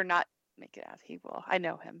 he better not make it out. He will. I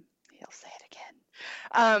know him. He'll say it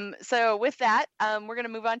again. So with that, we're going to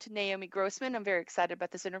move on to Naomi Grossman. I'm very excited about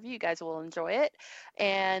this interview. You guys will enjoy it.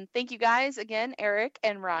 And thank you guys again, Eric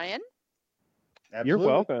and Ryan. absolutely. You're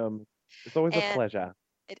welcome. It's always a And- pleasure.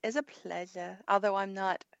 It is a pleasure. Although I'm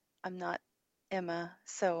not Emma,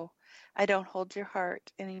 so I don't hold your heart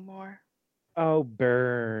anymore. Oh,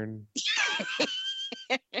 burn.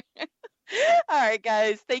 All right,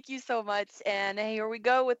 guys. Thank you so much. And here we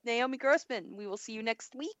go with Naomi Grossman. We will see you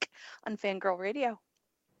next week on Fangirl Radio.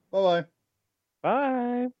 Bye-bye.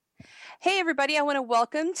 Bye. Hey, everybody. I want to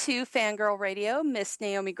welcome to Fangirl Radio Miss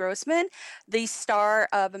Naomi Grossman, the star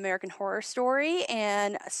of American Horror Story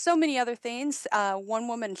and so many other things,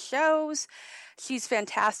 one-woman shows. She's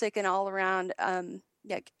fantastic and all around,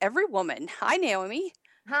 like every woman. Hi, Naomi.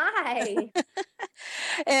 Hi.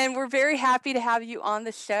 And we're very happy to have you on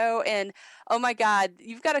the show. And oh my God,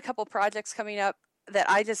 you've got a couple projects coming up that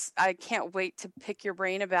I can't wait to pick your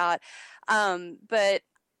brain about. But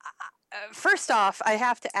first off, I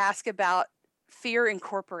have to ask about Fear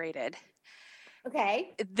Incorporated.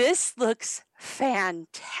 Okay. This looks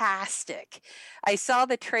fantastic. I saw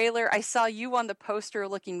the trailer. I saw you on the poster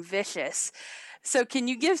looking vicious. So can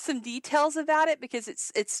you give some details about it? Because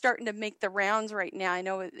it's starting to make the rounds right now. I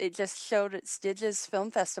know it just showed at Stitches Film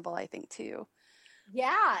Festival, I think, too.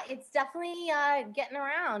 Yeah, it's definitely getting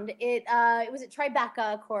around. It was at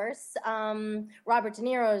Tribeca, of course, Robert De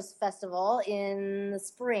Niro's festival in the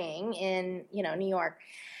spring in New York.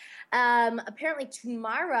 Apparently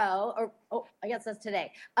tomorrow, I guess that's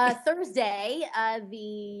today, Thursday,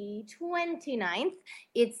 the 29th,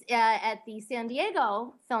 it's at the San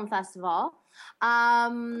Diego Film Festival.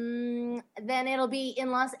 Then it'll be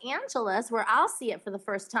in Los Angeles, where I'll see it for the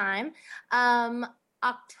first time,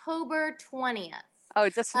 October 20th. Oh,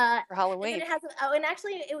 just for And Halloween. it has, and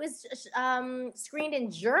actually it was screened in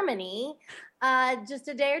Germany just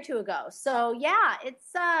a day or two ago. So yeah,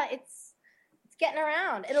 it's getting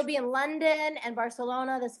around. It'll be in London and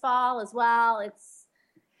Barcelona this fall as well.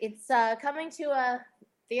 It's coming to a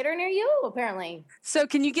theater near you, apparently. So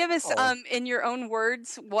can you give us, in your own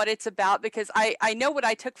words, what it's about? Because I know what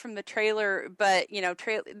I took from the trailer, but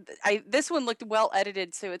this one looked well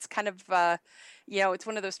edited, so it's kind of it's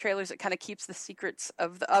one of those trailers that kind of keeps the secrets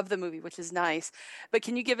of the movie, which is nice. But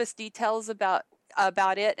can you give us details about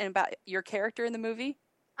it and about your character in the movie?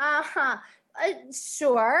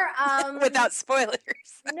 Sure. Without spoilers.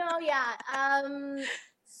 No, yeah.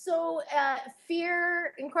 So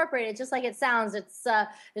Fear Incorporated, just like it sounds, it's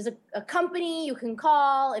there's a company you can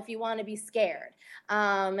call if you want to be scared,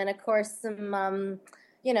 and of course some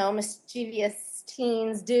mischievous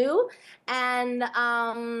teens do, and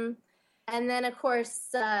then of course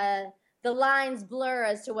the lines blur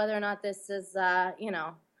as to whether or not this is fun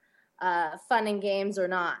and games or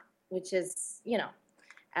not, which is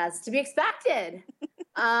as to be expected.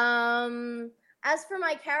 As for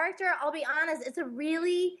my character, I'll be honest, it's a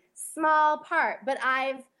really small part, but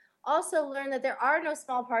I've also learned that there are no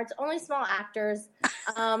small parts, only small actors.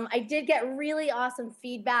 I did get really awesome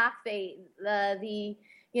feedback. The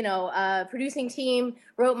producing team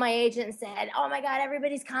wrote my agent and said, "Oh my God,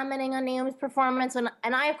 everybody's commenting on Naomi's performance." And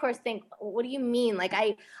I, of course, think, what do you mean? Like,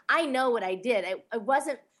 I know what I did. It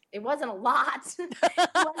wasn't a lot. It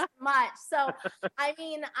wasn't much. So, I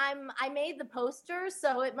mean, I made the poster,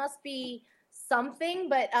 so it must be something,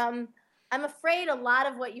 but I'm afraid a lot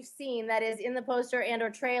of what you've seen that is in the poster and or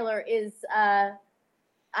trailer is I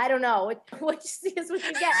don't know what you see is what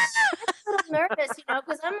you get. I'm a little nervous,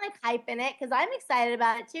 because I'm like hyping it because I'm excited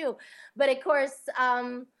about it too. But of course,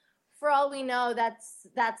 for all we know, that's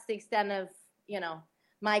the extent of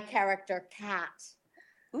my character, Kat.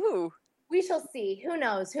 Ooh, we shall see. Who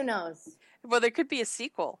knows? Well, there could be a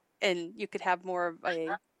sequel, and you could have more of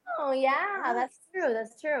a. Oh yeah, that's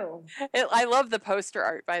true. I love the poster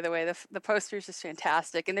art, by the way. The poster is just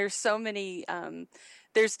fantastic, and there's so many.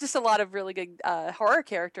 There's just a lot of really good horror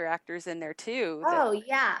character actors in there too. Oh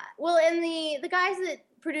yeah, well, and the guys that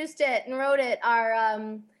produced it and wrote it are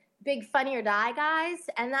big Funny or Die guys,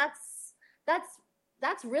 and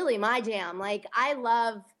that's really my jam. Like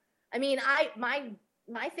my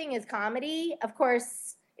thing is comedy. Of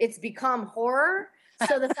course, it's become horror.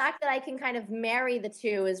 So the fact that I can kind of marry the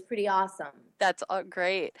two is pretty awesome. That's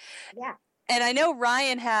great. Yeah. And I know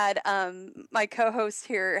Ryan had, my co-host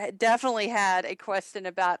here, definitely had a question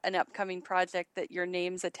about an upcoming project that your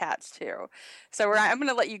name's attached to. So I'm going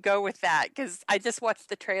to let you go with that because I just watched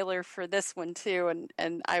the trailer for this one too,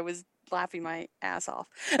 and I was laughing my ass off.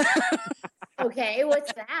 Okay,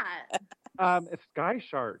 what's that? It's Sky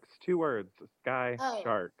Sharks. 2 words. Sky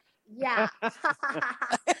Sharks. Yeah.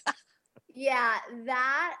 Yeah,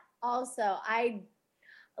 that also.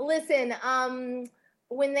 Listen,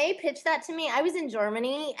 when they pitched that to me, I was in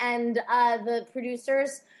Germany, and the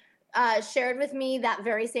producers shared with me that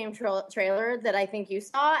very same trailer that I think you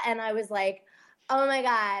saw, and I was like, oh my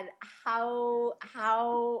God,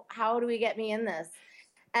 how do we get me in this?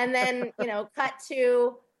 And then, cut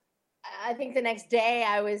to, I think the next day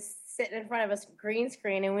I was sitting in front of a green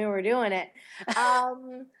screen and we were doing it.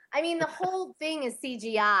 I mean, the whole thing is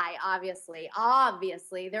CGI, obviously.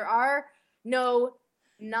 Obviously, there are no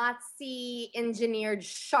Nazi-engineered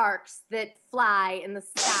sharks that fly in the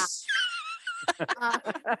sky.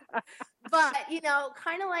 But,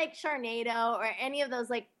 kind of like Sharknado or any of those,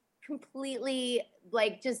 like, completely,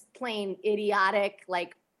 like, just plain idiotic,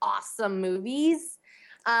 like, awesome movies.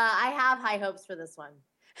 I have high hopes for this one.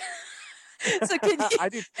 So can you... I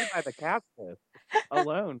do too, by the cast list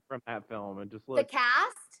alone from that film, and just look. The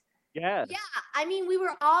cast? Yes. Yeah, I mean, we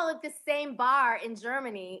were all at the same bar in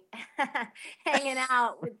Germany hanging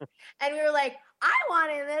out, and we were like, I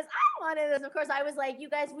wanted this. Of course, I was like, you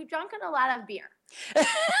guys, we've drunken a lot of beer.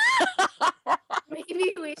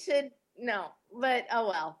 Maybe we should, no, but oh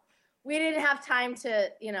well. We didn't have time to,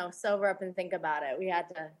 sober up and think about it.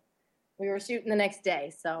 We were shooting the next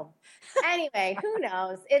day. So anyway, who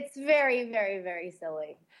knows? It's very, very, very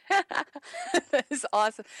silly. That is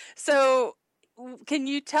awesome. So can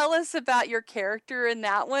you tell us about your character in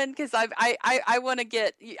that one? Because I want to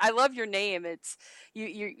get. I love your name. It's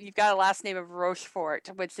you've got a last name of Rochefort,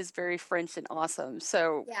 which is very French and awesome.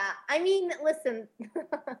 So yeah, I mean, listen,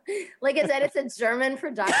 like I said, it's a German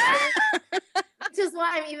production, which is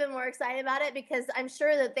why I'm even more excited about it because I'm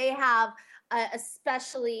sure that they have a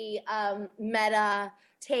especially meta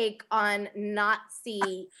take on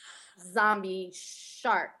Nazi zombie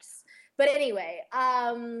sharks. But anyway.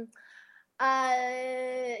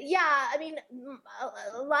 Yeah, I mean,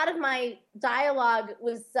 a lot of my dialogue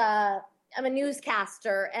was, I'm a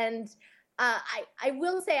newscaster, and I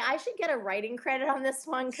will say I should get a writing credit on this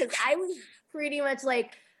one because I was pretty much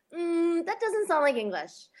like That doesn't sound like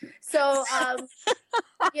English. So,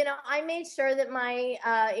 I made sure that my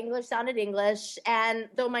English sounded English, and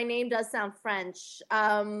though my name does sound French.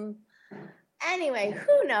 Anyway,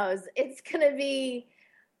 who knows? It's going to be,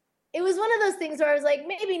 it was one of those things where I was like,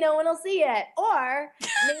 maybe no one will see it, or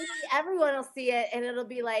maybe everyone will see it, and it'll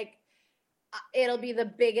be like, it'll be the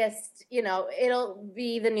biggest, it'll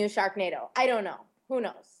be the new Sharknado. I don't know. Who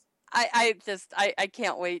knows? I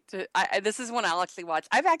can't wait to. This is one I'll actually watch.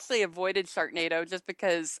 I've actually avoided Sharknado just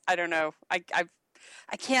because I don't know. I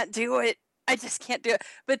can't do it. I just can't do it.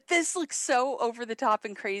 But this looks so over the top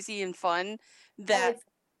and crazy and fun that.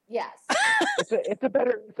 Yes. It's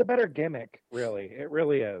a better gimmick, really. It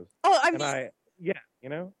really is. Oh, I mean,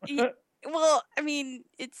 Well, I mean,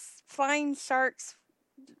 it's flying sharks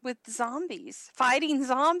with zombies, fighting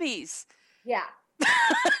zombies. Yeah.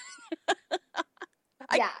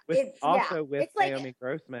 With it's Naomi like,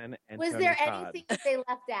 Grossman and was Tony there Todd. anything that they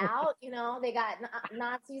left out? They got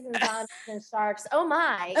Nazis and zombies and sharks. Oh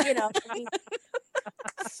my, I mean,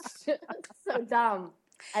 so dumb.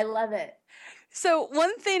 I love it. So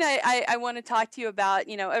one thing I want to talk to you about,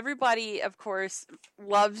 everybody, of course,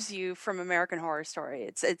 loves you from American Horror Story.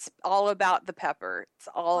 It's all about the pepper. It's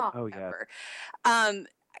all about pepper. Yeah.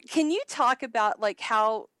 Can you talk about like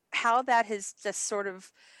how that has just sort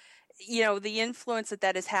of, the influence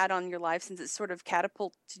that has had on your life since it's sort of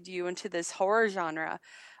catapulted you into this horror genre,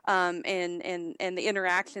 and the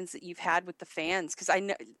interactions that you've had with the fans? Because I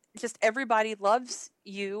know just everybody loves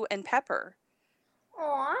you and Pepper.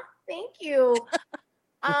 Aw, thank you.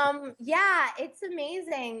 Yeah, it's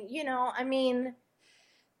amazing. I mean,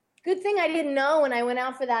 good thing I didn't know when I went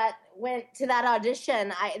to that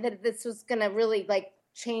audition, that this was gonna really like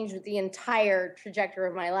change the entire trajectory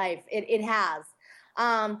of my life. It has.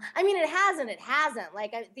 I mean, it hasn't.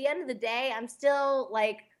 Like at the end of the day, I'm still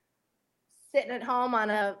like sitting at home on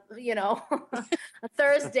a a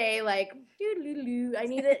Thursday, like I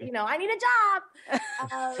need it. I need a job.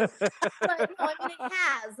 But no, I mean, it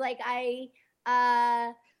has. Like I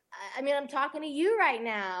mean, I'm talking to you right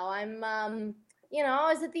now. I'm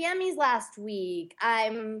I was at the Emmys last week.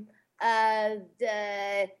 I'm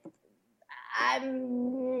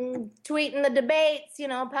tweeting the debates,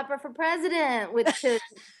 Pepper for president with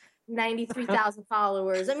 93,000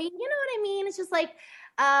 followers. I mean, you know what I mean? It's just like,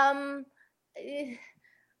 I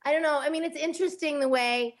don't know. I mean, it's interesting the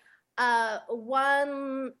way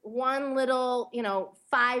one little,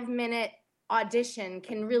 5-minute audition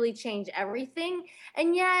can really change everything.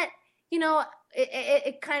 And yet,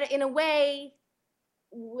 it kind of, in a way,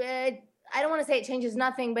 I don't want to say it changes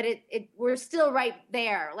nothing, but we're still right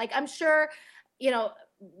there. Like, I'm sure,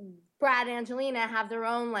 Brad and Angelina have their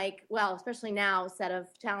own, like, well, especially now, set of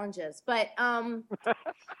challenges. But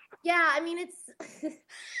yeah, I mean, it's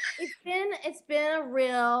been a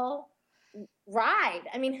real ride.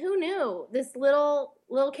 I mean, who knew this little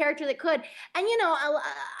character that could? And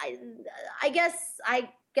I guess I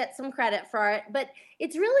get some credit for it, but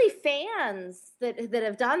it's really fans that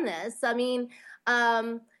have done this. I mean,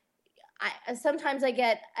 sometimes I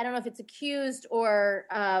don't know if it's accused or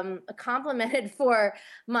complimented for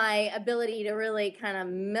my ability to really kind of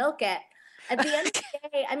milk it. At the end of the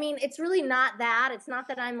day, I mean, it's really not that. It's not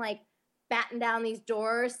that I'm like batting down these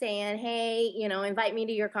doors saying, hey, invite me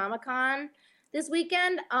to your Comic-Con this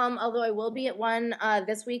weekend. Although I will be at one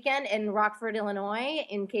this weekend in Rockford, Illinois,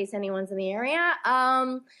 in case anyone's in the area.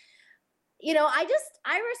 I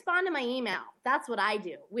respond to my email. That's what I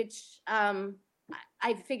do, which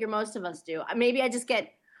I figure most of us do. Maybe I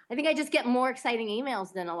think I just get more exciting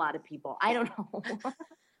emails than a lot of people. I don't know.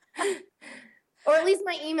 Or at least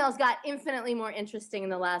my emails got infinitely more interesting in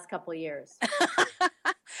the last couple of years.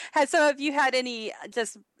 Have some of you had any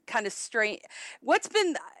just kind of strange? What's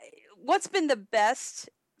been the best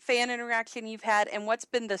fan interaction you've had, and what's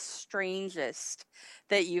been the strangest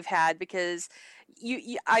that you've had? Because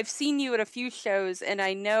I've seen you at a few shows, and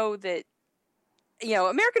I know that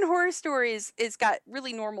American Horror Story is got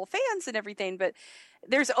really normal fans and everything, but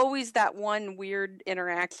there's always that one weird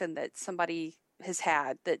interaction that somebody has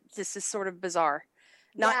had that just is sort of bizarre.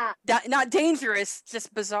 Not dangerous,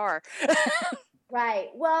 just bizarre. Right.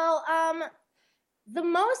 Well, the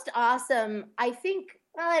most awesome, I think,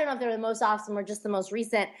 well, I don't know if they're the most awesome or just the most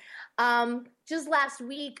recent. Just last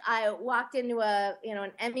week, I walked into an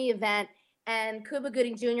Emmy event, and Cuba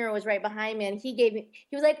Gooding Jr. was right behind me, and he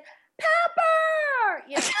was like, Pepper!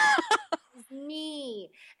 It was me,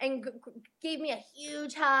 and gave me a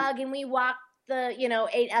huge hug, and we walked the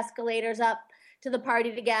 8 escalators up to the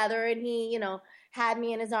party together, and he had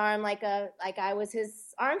me in his arm like I was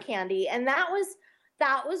his arm candy, and that was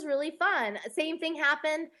that was really fun. Same thing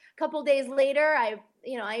happened a couple days later. I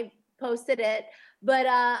posted it, but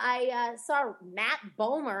I saw Matt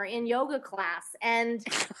Bomer in yoga class, and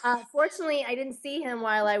fortunately I didn't see him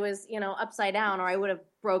while I was, upside down, or I would have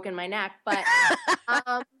broken my neck. But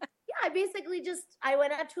I basically I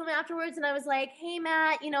went up to him afterwards, and I was like, "Hey,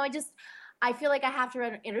 Matt, I feel like I have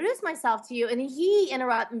to introduce myself to you." And he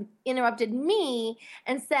interrupted me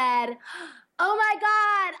and said, "Oh my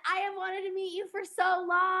God, I have wanted to meet you for so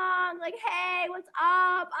long. Like, hey, what's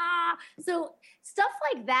up?" So stuff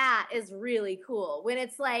like that is really cool. When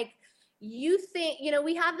it's like, you think,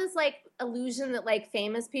 we have this like illusion that like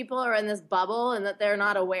famous people are in this bubble and that they're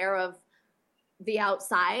not aware of the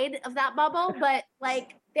outside of that bubble, but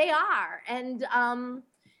like they are. And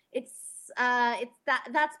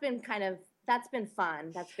that's been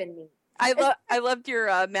fun. That's been neat. I loved your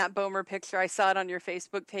Matt Bomer picture. I saw it on your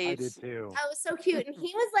Facebook page. I did too. That was so cute. And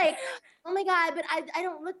he was like, "Oh my God, but I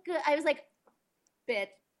don't look good." I was like, "Bitch,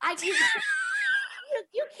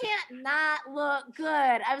 you can't not look good."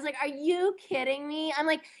 I was like, "Are you kidding me?" I'm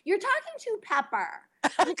like, "You're talking to Pepper.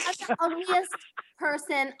 Like, I'm the ugliest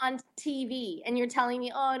person on TV, and you're telling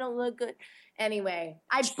me, oh, I don't look good." Anyway,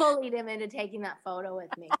 I bullied him into taking that photo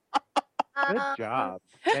with me. Good job.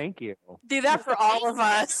 Thank you. Do that for all of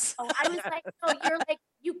us. I was like, "No, you're like,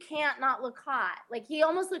 you can't not look hot." Like, he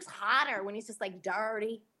almost looks hotter when he's just like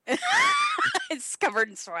dirty. It's covered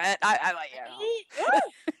in sweat. I like it.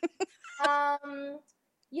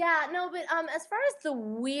 But as far as the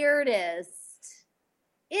weirdest,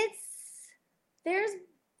 there's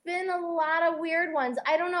been a lot of weird ones.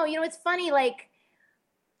 I don't know. It's funny, like,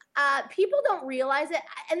 people don't realize it,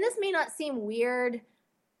 and this may not seem weird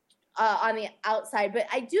on the outside, but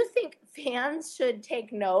I do think fans should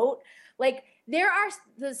take note. Like, there are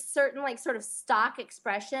the certain, like, sort of stock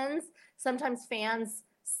expressions sometimes fans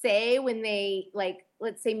say when they, like,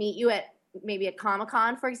 let's say meet you at maybe a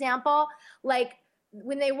Comic-Con, for example. Like,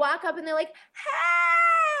 when they walk up and they're like,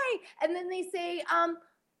 "Hey!" And then they say,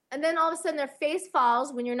 and then all of a sudden their face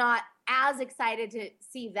falls when you're not as excited to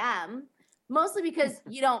see them, mostly because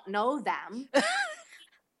you don't know them.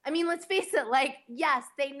 I mean, let's face it, like, yes,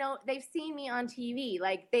 they've seen me on TV.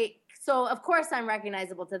 Like, so of course I'm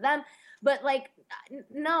recognizable to them, but like,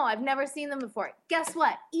 no, I've never seen them before. Guess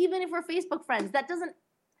what? Even if we're Facebook friends, that doesn't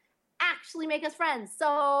actually make us friends.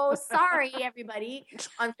 So sorry, everybody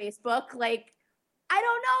on Facebook. Like, I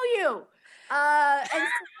don't know you. And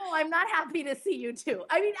so I'm not happy to see you too.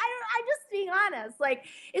 I mean, I'm just being honest. Like,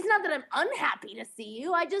 it's not that I'm unhappy to see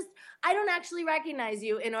you. I don't actually recognize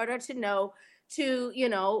you in order to know to,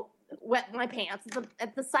 wet my pants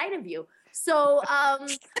at the sight of you. So,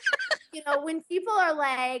 when people are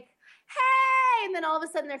like, "Hey," and then all of a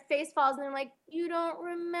sudden their face falls and they're like, "You don't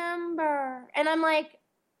remember." And I'm like,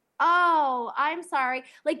 "Oh, I'm sorry."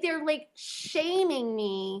 Like, they're like shaming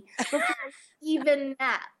me before I even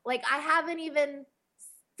met. Like, I haven't even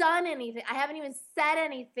done anything. I haven't even said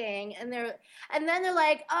anything. And then they're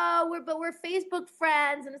like, "Oh, we're Facebook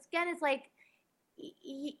friends." And it's like,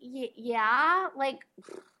 yeah, like,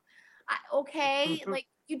 okay, like,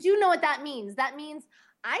 you do know what that means. That means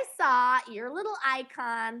I saw your little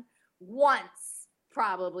icon once,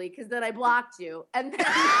 probably, because then I blocked you, and then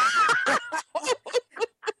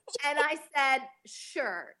and I said,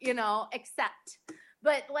 "Sure, accept."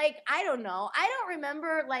 But like, I don't know. I don't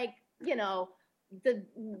remember, like, I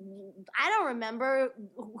don't remember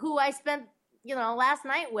who I spent, last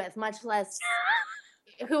night with, much less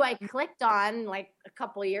who I clicked on like a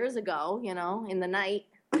couple years ago, in the night.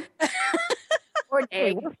 Or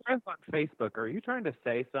Hey, we're friends on Facebook. Are you trying to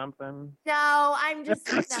say something? No, I'm just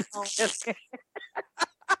no.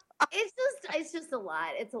 It's just a lot.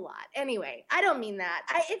 It's a lot. Anyway, I don't mean that.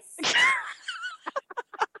 I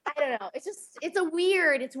don't know.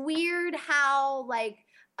 It's weird how, like,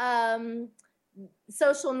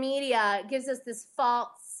 social media gives us this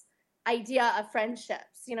false idea of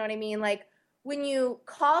friendships. You know what I mean? Like, when you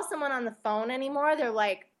call someone on the phone anymore, they're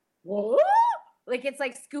like, "What?" Like, it's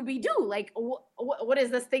like Scooby-Doo. Like, what is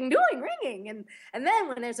this thing doing, ringing? And then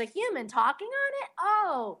when there's a human talking on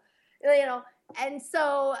it, and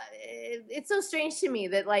so it's so strange to me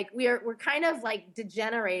that, like, we're kind of like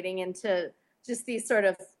degenerating into just these sort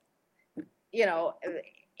of,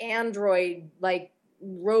 android, like,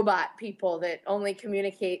 robot people that only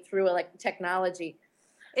communicate through, like, technology.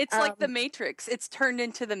 It's like the Matrix. It's turned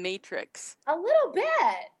into the Matrix. A little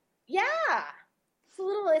bit. Yeah.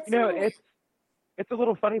 It's a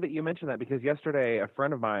little funny that you mentioned that, because yesterday a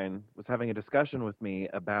friend of mine was having a discussion with me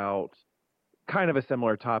about kind of a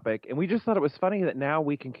similar topic, and we just thought it was funny that now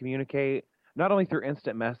we can communicate not only through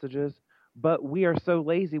instant messages, but we are so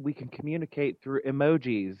lazy we can communicate through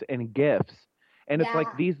emojis and GIFs. And it's like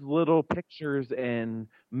Yeah. these little pictures and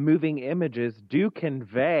moving images do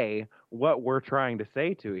convey what we're trying to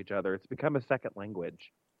say to each other. It's become a second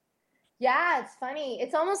language. Yeah, it's funny.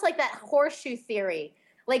 It's almost like that horseshoe theory.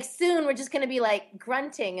 Like soon we're just going to be like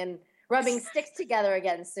grunting and rubbing sticks together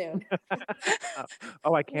again soon.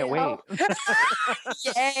 Oh, I can't wait.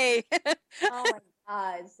 Yay. Oh my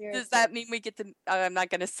God, seriously. Does that mean we get to? I'm not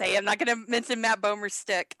going to say. I'm not going to mention Matt Bomer's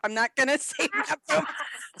stick. I'm not going to say Matt Bomer's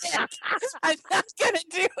stick. I'm not going to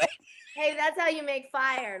do it. Hey, that's how you make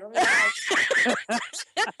fire. Let me tell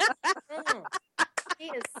you. He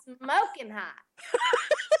is smoking hot.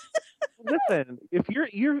 Listen, if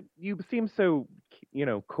you seem so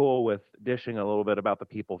cool with dishing a little bit about the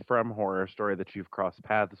people from Horror Story that you've crossed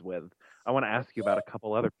paths with, I want to ask you about a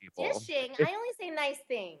couple other people. Dishing? I only say nice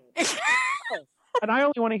things. And I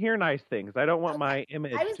only want to hear nice things. I don't want my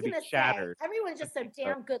image I was to be gonna shattered. say, everyone's just so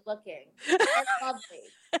damn good looking. That's lovely.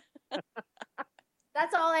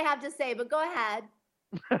 That's all I have to say, but go ahead.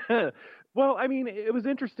 Well, I mean, it was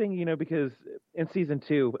interesting, because in season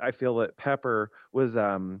 2, I feel that Pepper was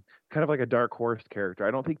kind of like a dark horse character.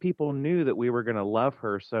 I don't think people knew that we were going to love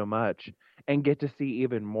her so much and get to see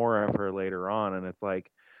even more of her later on. And it's like,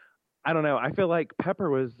 I don't know. I feel like Pepper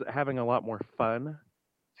was having a lot more fun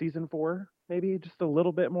season 4, maybe just a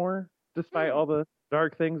little bit more, despite all the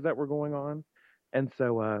dark things that were going on. And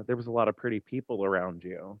so there was a lot of pretty people around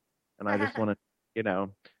you. And I just want to,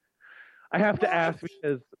 I have to ask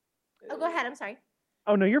because... Oh, go ahead. I'm sorry.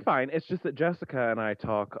 Oh, no, you're fine. It's just that Jessica and I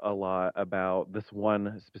talk a lot about this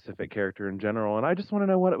one specific character in general, and I just want to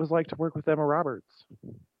know what it was like to work with Emma Roberts.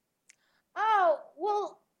 Oh,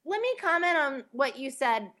 well, let me comment on what you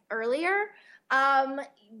said earlier.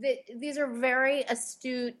 These are very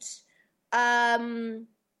astute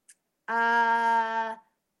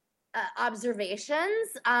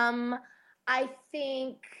observations. I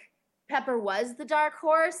think Pepper was the dark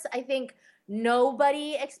horse. I think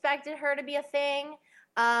nobody expected her to be a thing.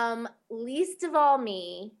 Least of all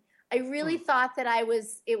me. I really thought that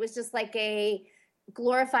it was just like a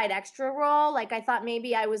glorified extra role. Like I thought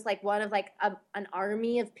maybe I was like one of like an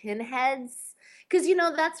army of pinheads. Cause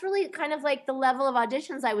that's really kind of like the level of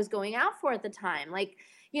auditions I was going out for at the time. Like,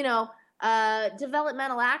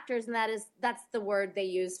 developmental actors. And that's the word they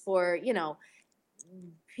use for,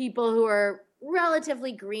 people who are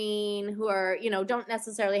relatively green, who are, don't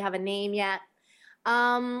necessarily have a name yet.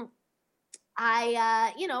 We're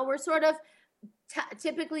sort of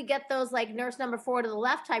typically get those like nurse number 4 to the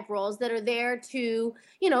left type roles that are there to,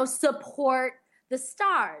 support the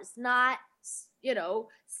stars, not,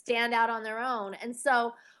 stand out on their own. And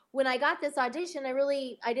so when I got this audition,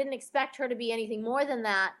 I didn't expect her to be anything more than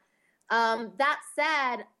that. That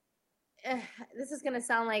said, this is going to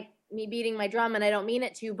sound like me beating my drum and I don't mean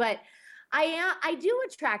it to, but I do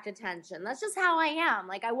attract attention. That's just how I am.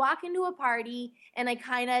 Like I walk into a party and I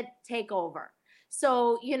kind of take over.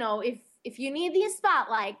 So, if you need the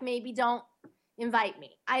spotlight, maybe don't invite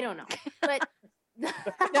me. I don't know. But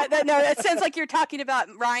that sounds like you're talking about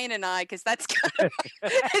Ryan and I, because that's kind of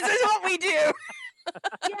this is what we do.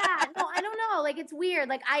 Yeah, no, I don't know. Like it's weird.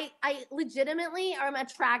 Like I legitimately am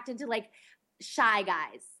attracted to like shy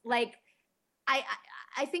guys. Like I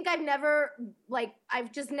think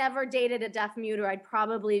I've just never dated a deaf mute, or I'd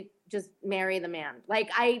probably just marry the man.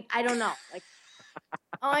 Like I don't know. Like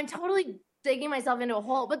I'm totally digging myself into a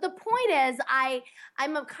hole. But the point is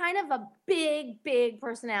I'm a kind of a big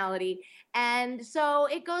personality. And so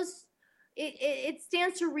it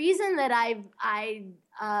stands to reason that I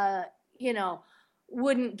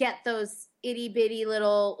wouldn't get those itty bitty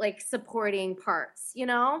little like supporting parts,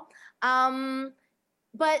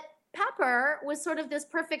 but Pepper was sort of this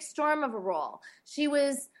perfect storm of a role. She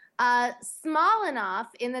was small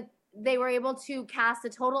enough in that they were able to cast a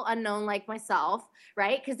total unknown like myself,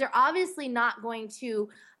 right? Because they're obviously not going to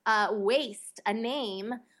waste a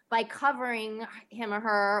name by covering him or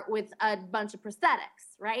her with a bunch of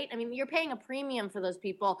prosthetics, right? I mean, you're paying a premium for those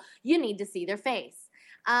people. You need to see their face.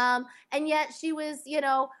 And yet she was,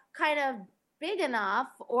 kind of big enough,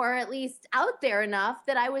 or at least out there enough,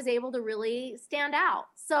 that I was able to really stand out.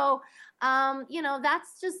 So,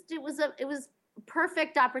 that's just, it was a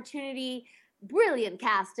perfect opportunity, brilliant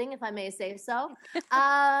casting, if I may say so. But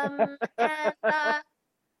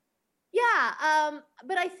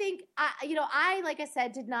I think, I, like I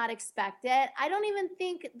said, did not expect it. I don't even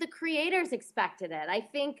think the creators expected it. I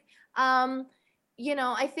think,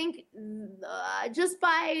 just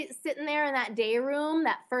by sitting there in that day room,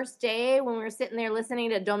 that first day when we were sitting there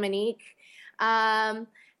listening to Dominique,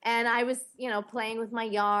 And I was, playing with my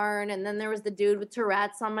yarn, and then there was the dude with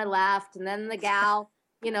Tourette's on my left, and then the gal,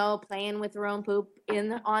 playing with her own poop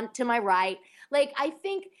on to my right. Like, I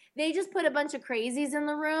think they just put a bunch of crazies in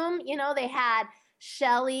the room. They had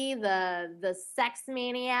Shelley, the sex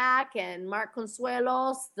maniac, and Mark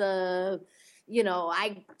Consuelos,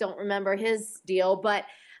 I don't remember his deal, but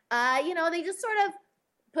they just sort of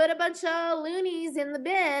put a bunch of loonies in the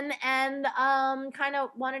bin and kind of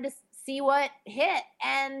wanted to see what hit.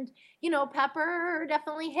 And Pepper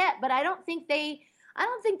definitely hit, but I don't think they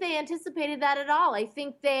anticipated that at all. I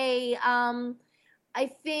think they are,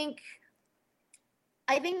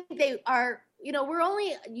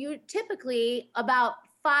 we're typically about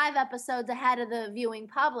 5 episodes ahead of the viewing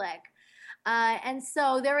public. And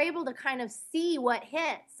so they're able to kind of see what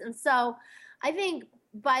hits. And so I think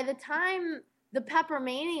by the time the Pepper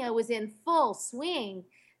Mania was in full swing,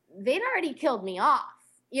 they'd already killed me off.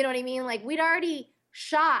 You know what I mean? Like, we'd already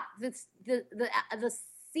shot the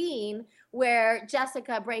scene where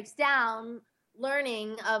Jessica breaks down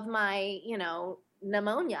learning of my,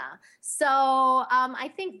 pneumonia. So I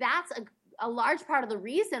think that's a large part of the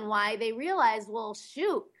reason why they realized, well,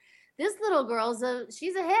 shoot, this little girl's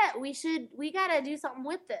she's a hit. We got to do something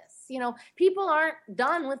with this. People aren't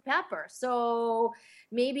done with Pepper. So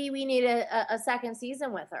maybe we need a second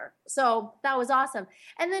season with her. So that was awesome.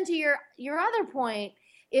 And then to your other point,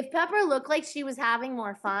 if Pepper looked like she was having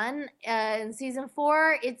more fun in season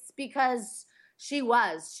 4, it's because she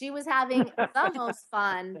was having the most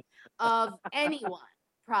fun of anyone,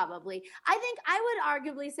 probably. I think I would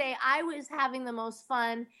arguably say I was having the most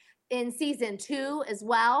fun in season 2 as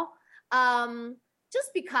well.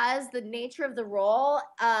 Just because the nature of the role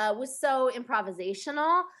was so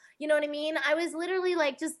improvisational. You know what I mean? I was literally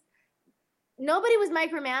like, just nobody was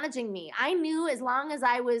micromanaging me. I knew as long as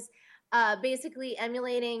I was basically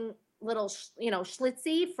emulating little,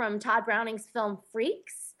 Schlitzie from Todd Browning's film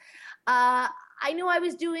Freaks, I knew I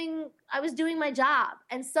was doing my job.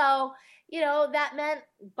 And so, that meant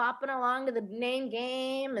bopping along to the name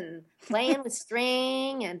game and playing with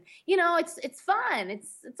string, and it's fun.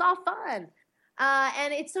 It's all fun.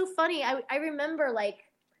 And it's so funny. I remember, like,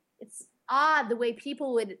 it's odd the way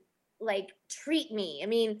people would, like, treat me. I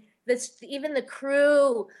mean, even the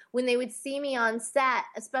crew, when they would see me on set,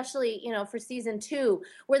 especially, for season 2,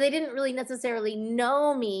 where they didn't really necessarily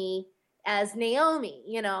know me as Naomi,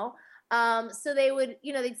 so they would,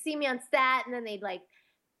 they'd see me on set, and then they'd, like,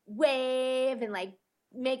 wave and, like,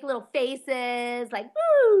 make little faces, like,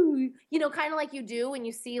 woo, kind of like you do when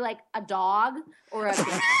you see, like, a dog or a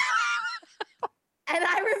and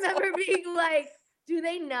I remember being like, do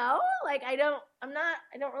they know? Like, I don't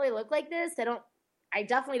really look like this. I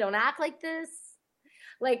definitely don't act like this.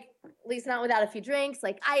 Like, at least not without a few drinks.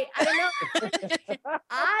 Like, I don't know. It's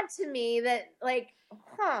odd to me that, like,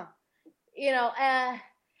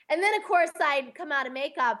 and then, of course, I'd come out of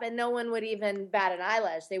makeup and no one would even bat an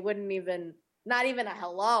eyelash. They wouldn't even, not even a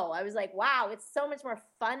hello. I was like, wow, it's so much more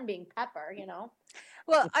fun being Pepper,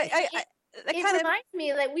 Well, it reminds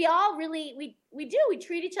me that we all really, we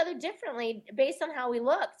treat each other differently based on how we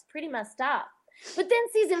look. It's pretty messed up. But then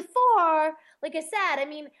season 4, like I said, I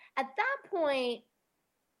mean, at that point,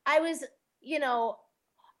 I was,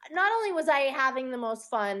 not only was I having the most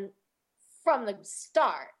fun from the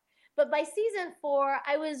start, but by season 4,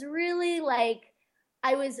 I was really like,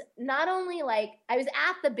 I was not only like, I was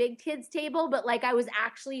at the big kids table, but like I was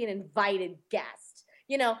actually an invited guest.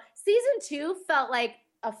 Season 2 felt like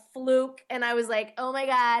a fluke, and I was like, oh my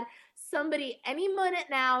God, somebody any minute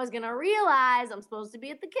now is going to realize I'm supposed to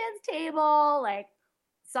be at the kids table. Like,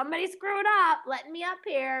 somebody screwed up, letting me up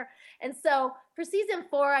here. And so for season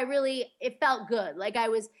 4, it felt good. Like, I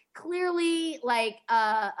was clearly like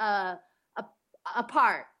a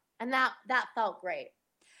part, and that felt great.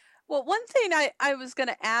 Well, one thing I was going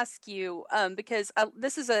to ask you, because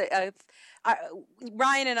this is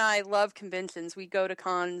Ryan and I love conventions. We go to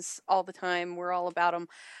cons all the time. We're all about them.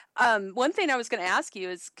 One thing I was going to ask you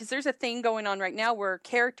is, because there's a thing going on right now where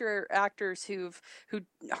character actors who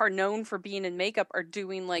are known for being in makeup are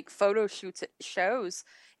doing, like, photo shoots at shows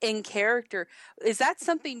in character. Is that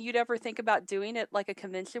something you'd ever think about doing at, like, a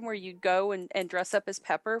convention where you'd go and dress up as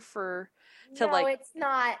Pepper No, it's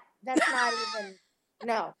not. That's not even.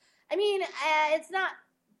 No. I mean, it's not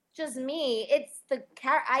just me. It's the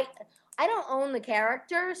I don't own the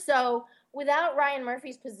character, so without Ryan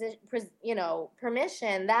Murphy's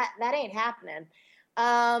permission, that ain't happening.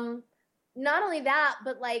 Not only that,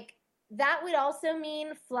 but, like, that would also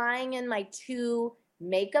mean flying in my 2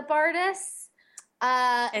 makeup artists,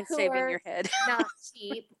 and who saving are your head. not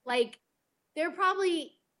cheap. Like, they're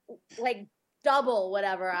probably, like, double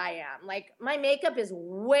whatever I am. Like, my makeup is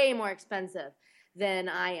way more expensive than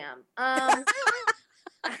I am. I'm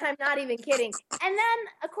not even kidding. And then,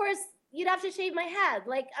 of course, you'd have to shave my head.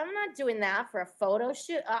 Like, I'm not doing that for a photo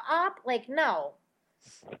shoot op. Like, no.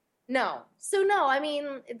 So no, I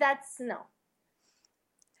mean, that's no.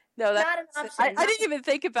 No, Not an that's option. I didn't even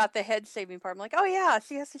think about the head shaving part. I'm like, oh yeah,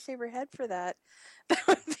 she has to shave her head for that. That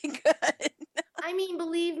would be good. I mean,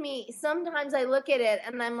 believe me, sometimes I look at it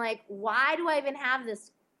and I'm like, why do I even have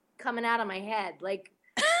this coming out of my head? Like,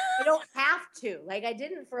 I don't have to. Like, I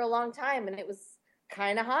didn't for a long time, and it was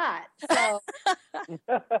kind of hot. So,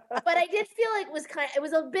 but I did feel like it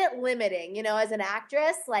was a bit limiting, you know, as an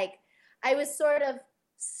actress. Like, I was sort of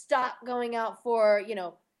stuck going out for,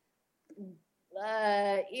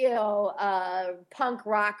 punk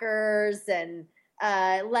rockers and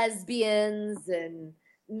lesbians and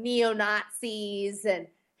neo-Nazis, and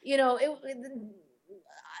not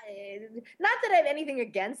that I have anything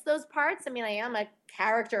against those parts. I mean, I am a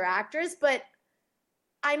character actress, but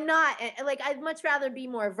I'm not, like, I'd much rather be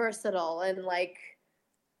more versatile and, like,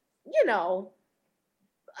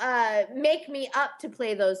 make me up to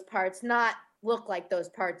play those parts, not look like those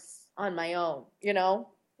parts on my own,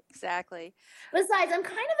 Exactly. Besides, I'm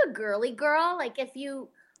kind of a girly girl. Like, if you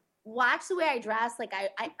watch the way I dress, like,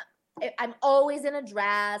 I'm always in a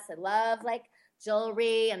dress. I love, like,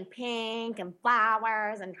 jewelry and pink and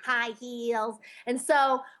flowers and high heels. And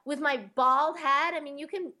so with my bald head, I mean, you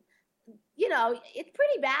can, it's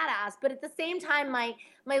pretty badass. But at the same time, my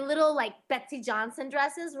little, like, Betsy Johnson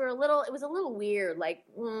dresses were it was a little weird. Like,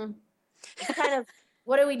 it's kind of,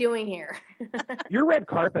 what are we doing here? Your red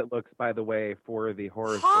carpet looks, by the way, for the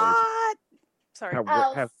horror Hot. Sorry.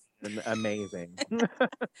 have been amazing.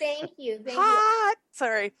 Thank you. Hot.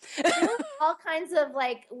 Sorry. There were all kinds of,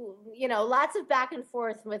 like, lots of back and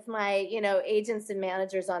forth with my, agents and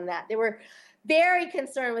managers on that. They were very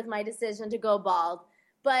concerned with my decision to go bald,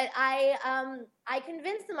 but I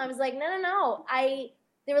convinced them. I was like, no.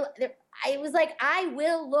 I was like, I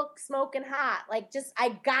will look smoking hot. Like, just, I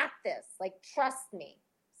got this. Like, trust me.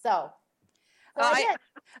 So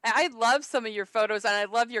I love some of your photos, and I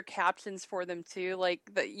love your captions for them too. Like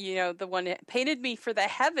the one that painted me for the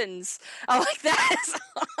heavens. I'm like, that is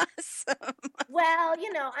awesome. Well,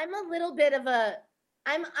 I'm a little bit of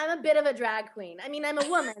I'm a bit of a drag queen. I mean, I'm a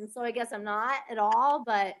woman, so I guess I'm not at all,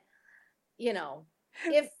 but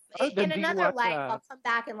if in another life I'll come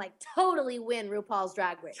back and, like, totally win RuPaul's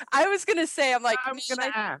Drag Race. I was gonna say, I'm like, I'm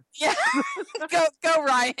gonna ask. Yeah, go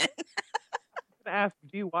Ryan. I'm gonna ask,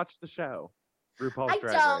 do you watch the show, RuPaul's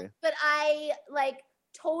Drag don't, Race? but I, like,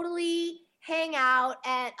 totally hang out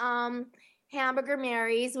at Hamburger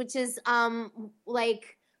Mary's, which is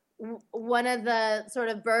like one of the sort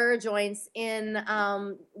of burger joints in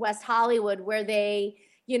West Hollywood, where they,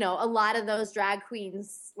 a lot of those drag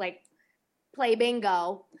queens, like, play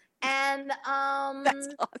bingo. And That's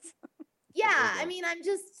awesome. Yeah, I mean,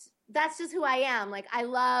 that's just who I am. Like,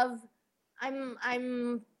 I'm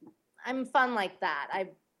fun like that.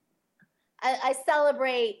 I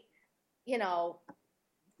celebrate,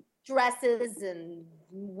 dresses and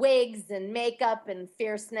wigs and makeup and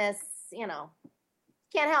fierceness,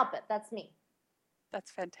 can't help it. That's me.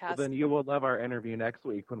 That's fantastic. Well, then you will love our interview next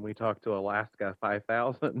week when we talk to Alaska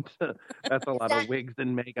 5000. That's a lot of wigs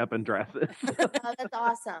and makeup and dresses. Oh, that's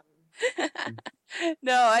awesome.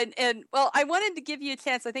 No, and well, I wanted to give you a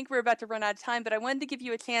chance. I think we're about to run out of time, but I wanted to give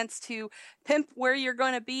you a chance to pimp where you're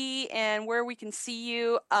going to be and where we can see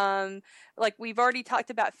you. Like, we've already talked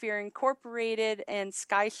about Fear Incorporated and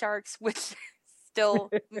Sky Sharks, which still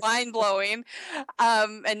mind-blowing,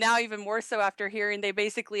 and now even more so after hearing they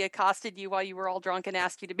basically accosted you while you were all drunk and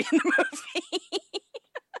asked you to be in the movie.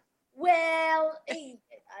 Well,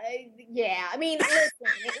 yeah, I mean, listen,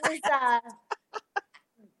 it was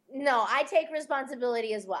no, I take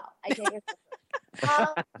responsibility as well. Yeah,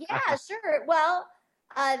 sure. Well,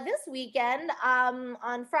 this weekend,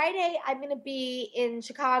 on Friday, I'm going to be in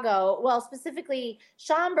Chicago, well, specifically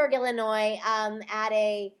Schaumburg, Illinois, at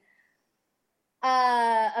a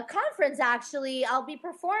conference. Actually, I'll be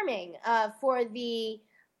performing for the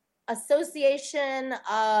Association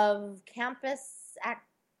of Campus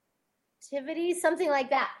Activities, something like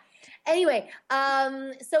that. Anyway,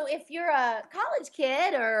 so if you're a college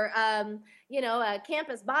kid or a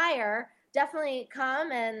campus buyer, definitely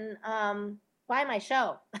come and buy my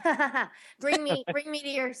show. bring me to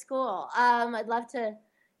your school. I'd love to,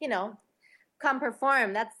 come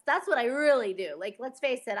perform. That's what I really do. Like, let's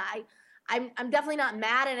face it, I'm definitely not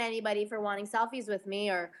mad at anybody for wanting selfies with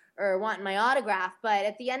me or wanting my autograph. But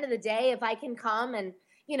at the end of the day, if I can come and,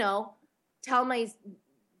 tell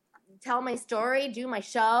tell my story, do my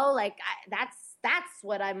show. Like that's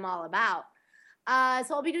what I'm all about.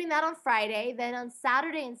 So I'll be doing that on Friday. Then on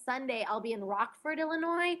Saturday and Sunday, I'll be in Rockford,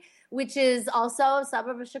 Illinois, which is also a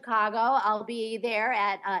suburb of Chicago. I'll be there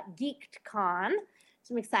at GeekedCon, which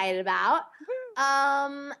I'm excited about.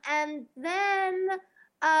 And then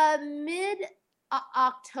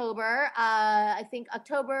mid-October, I think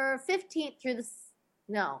October 15th through the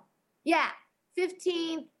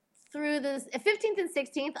 15th through the 15th and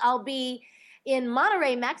 16th, I'll be in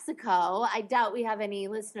Monterrey, Mexico. I doubt we have any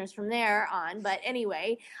listeners from there on, but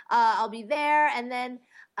anyway, I'll be there. And then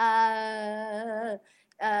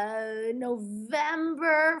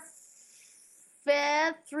November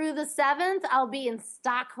 5th through the 7th, I'll be in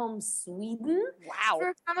Stockholm, Sweden. Wow.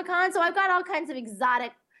 For Comic-Con. So I've got all kinds of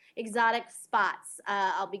exotic spots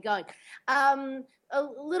I'll be going. A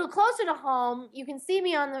little closer to home, you can see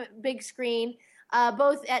me on the big screen,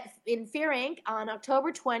 both in Fear Inc. on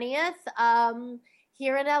October 20th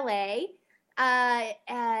here in LA.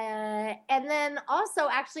 And then also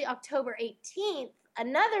actually October 18th,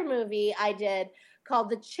 another movie I did called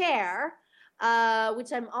The Chair,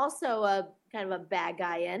 which I'm also a kind of a bad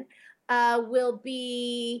guy in, will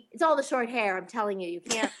be, it's all the short hair, I'm telling you. You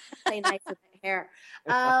can't play nice with the hair.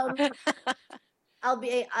 I'll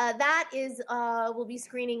be will be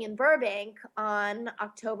screening in Burbank on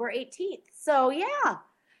October 18th. So yeah,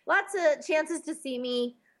 lots of chances to see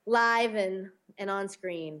me live and on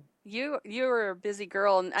screen. You're a busy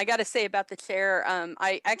girl, and I got to say about The Chair,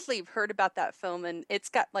 I actually heard about that film, and it's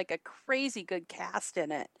got like a crazy good cast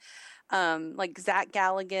in it, like Zach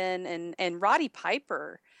Galligan and Roddy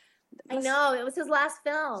Piper. I know, it was his last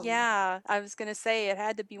film. Yeah, I was gonna say it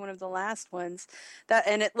had to be one of the last ones.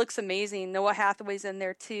 And it looks amazing. Noah Hathaway's in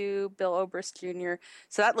there too, Bill Obrist Jr.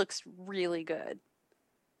 So that looks really good.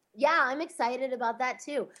 Yeah, I'm excited about that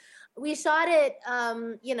too. We shot it,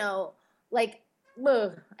 like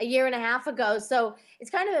a year and a half ago. So it's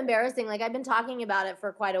kind of embarrassing. Like I've been talking about it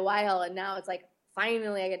for quite a while, and now it's like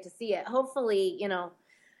finally I get to see it. Hopefully,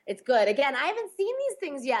 it's good. Again, I haven't seen these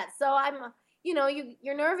things yet, so I'm.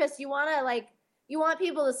 You're nervous. You want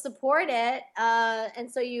people to support it,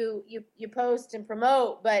 and so you post and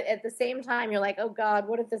promote. But at the same time, you're like, oh God,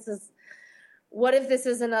 what if this is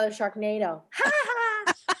another Sharknado?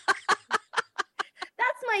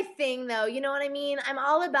 That's my thing, though. You know what I mean? I'm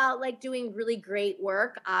all about like doing really great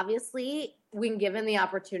work. Obviously, when given the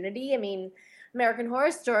opportunity. I mean, American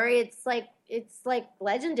Horror Story. It's like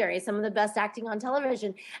legendary. Some of the best acting on television.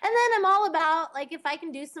 And then I'm all about like if I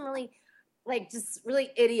can do some really just really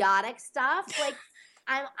idiotic stuff. Like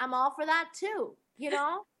I'm all for that too.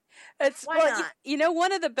 It's why not?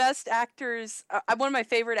 One of the best actors, one of my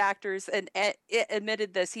favorite actors, and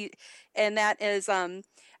admitted this. And that is oh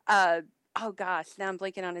gosh, now I'm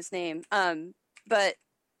blanking on his name. But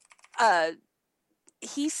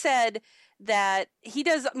he said that he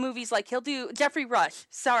does movies like he'll do Jeffrey Rush.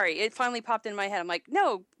 Sorry, it finally popped in my head. I'm like,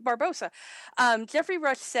 no, Barbosa. Jeffrey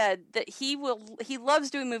Rush said that he loves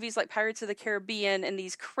doing movies like Pirates of the Caribbean and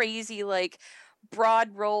these crazy like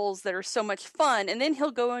broad roles that are so much fun. And then he'll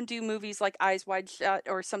go and do movies like Eyes Wide Shut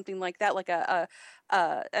or something like that, like an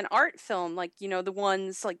art film, like the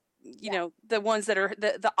ones like the ones that are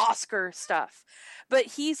the Oscar stuff. But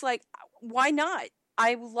he's like, why not?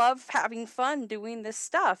 I love having fun doing this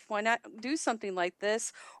stuff. Why not do something like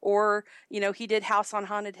this? Or, he did House on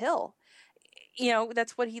Haunted Hill.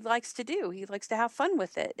 That's what he likes to do. He likes to have fun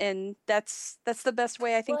with it. And that's the best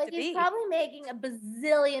way I think to be. He's probably making $1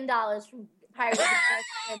 bazillion from Pirates of the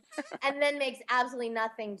Caribbean and then makes absolutely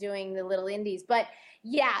nothing doing the little indies. But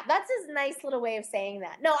yeah, that's his nice little way of saying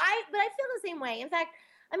that. No, I feel the same way. In fact,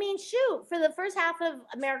 I mean, shoot, for the first half of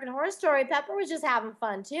American Horror Story, Pepper was just having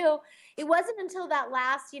fun, too. It wasn't until that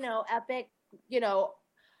last, epic,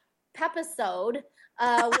 Pepisode, where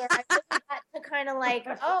I really got to kind of like,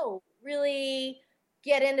 really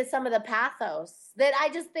get into some of the pathos that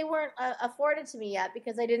they weren't afforded to me yet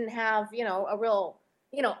because I didn't have, a real,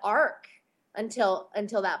 arc until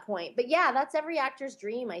that point. But yeah, that's every actor's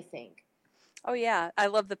dream, I think. Oh, yeah. I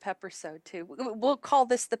love the Peppersode, too. We'll call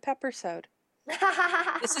this the Peppersode.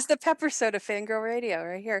 This is the Peppersode of Fangirl Radio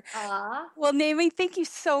right here. Well, Naomi, thank you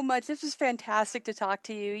so much. This was fantastic to talk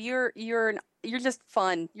to you. You're just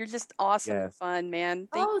fun. You're just awesome and fun, man.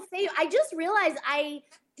 Thank you. I just realized I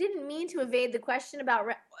didn't mean to evade the question about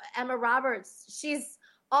Emma Roberts. She's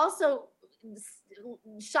also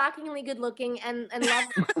shockingly good looking and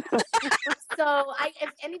lovely. So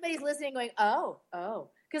if anybody's listening going, oh,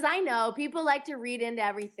 because I know people like to read into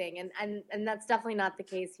everything, and that's definitely not the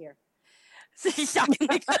case here. She's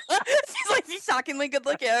shockingly good. She's shockingly good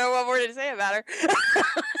looking. I don't know what more to say about her.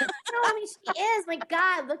 No, I mean she is. My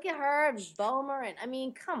God, look at her and Bomer, and I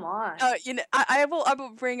mean, come on. I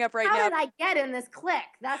will bring up right How now. did I get in this clique?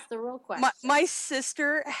 That's the real question. My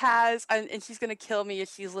sister has, and she's gonna kill me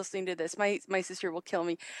if she's listening to this. My sister will kill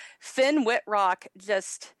me. Finn Whitrock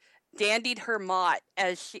just dandied her mott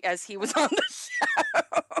as he was on the show.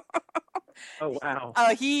 Oh wow.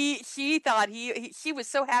 She thought she was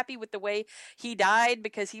so happy with the way he died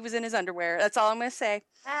because he was in his underwear. That's all I'm gonna say.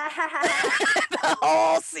 The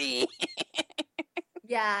whole scene.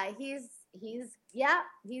 Yeah, he's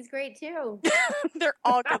great too. They're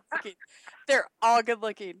all good looking. They're all good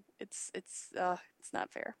looking. It's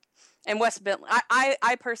not fair. And Wes Bentley,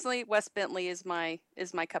 I personally, Wes Bentley is my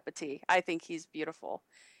cup of tea. I think he's beautiful.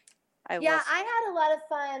 I had a lot of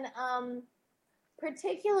fun,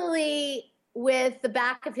 particularly with the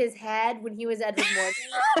back of his head when he was Edward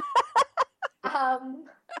Morgan.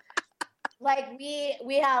 Like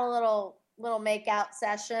we had a little makeout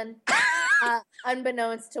session.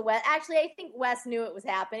 Unbeknownst to Wes. Actually, I think Wes knew it was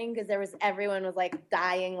happening because everyone was like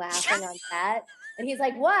dying laughing on set. And he's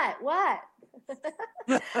like, what?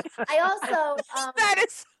 I also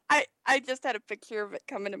I just had a picture of it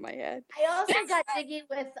coming to my head. I also got jiggy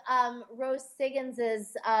with Rose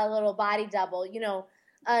Siggins's little body double,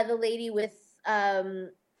 the lady with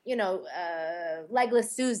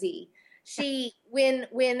Legless Susie. She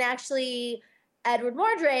when actually Edward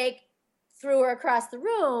Mordrake threw her across the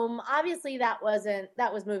room, obviously that was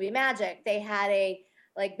movie magic. They had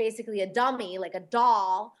basically a dummy, like a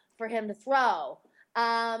doll for him to throw.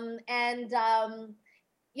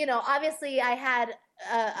 Obviously I had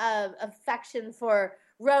a affection for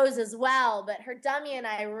Rose as well, but her dummy and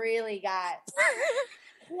I really got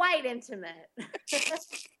quite intimate.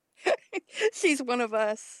 She's one of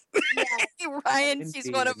us. Yeah. Ryan, Indeed.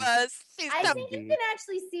 she's one of us. I think you can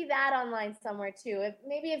actually see that online somewhere too.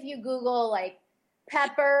 If you Google like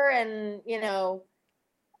Pepper and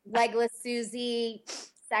Legless Susie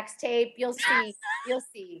sex tape, you'll see.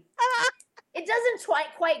 It doesn't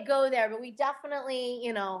quite go there, but we definitely,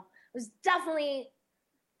 was definitely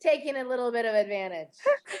taking a little bit of advantage.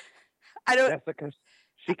 Jessica,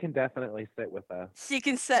 she can definitely sit with us. She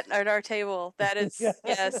can sit at our table. That is,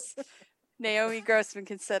 yes. Naomi Grossman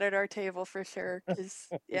can sit at our table for sure.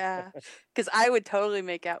 Because I would totally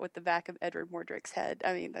make out with the back of Edward Mordrake's head.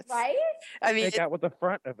 I mean, that's right. I mean, make out with the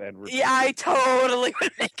front of Edward. Yeah, I totally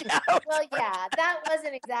would make out. Well, yeah, that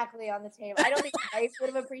wasn't exactly on the table. I don't think Grace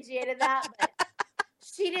would have appreciated that, but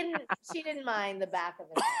she didn't mind the back of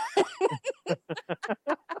it.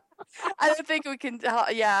 I don't think we can.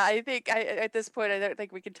 I think at this point, I don't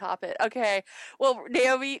think we can top it. Okay. Well,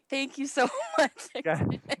 Naomi, thank you so much. Guys,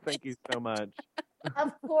 thank you so much.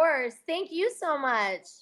 Of course. Thank you so much.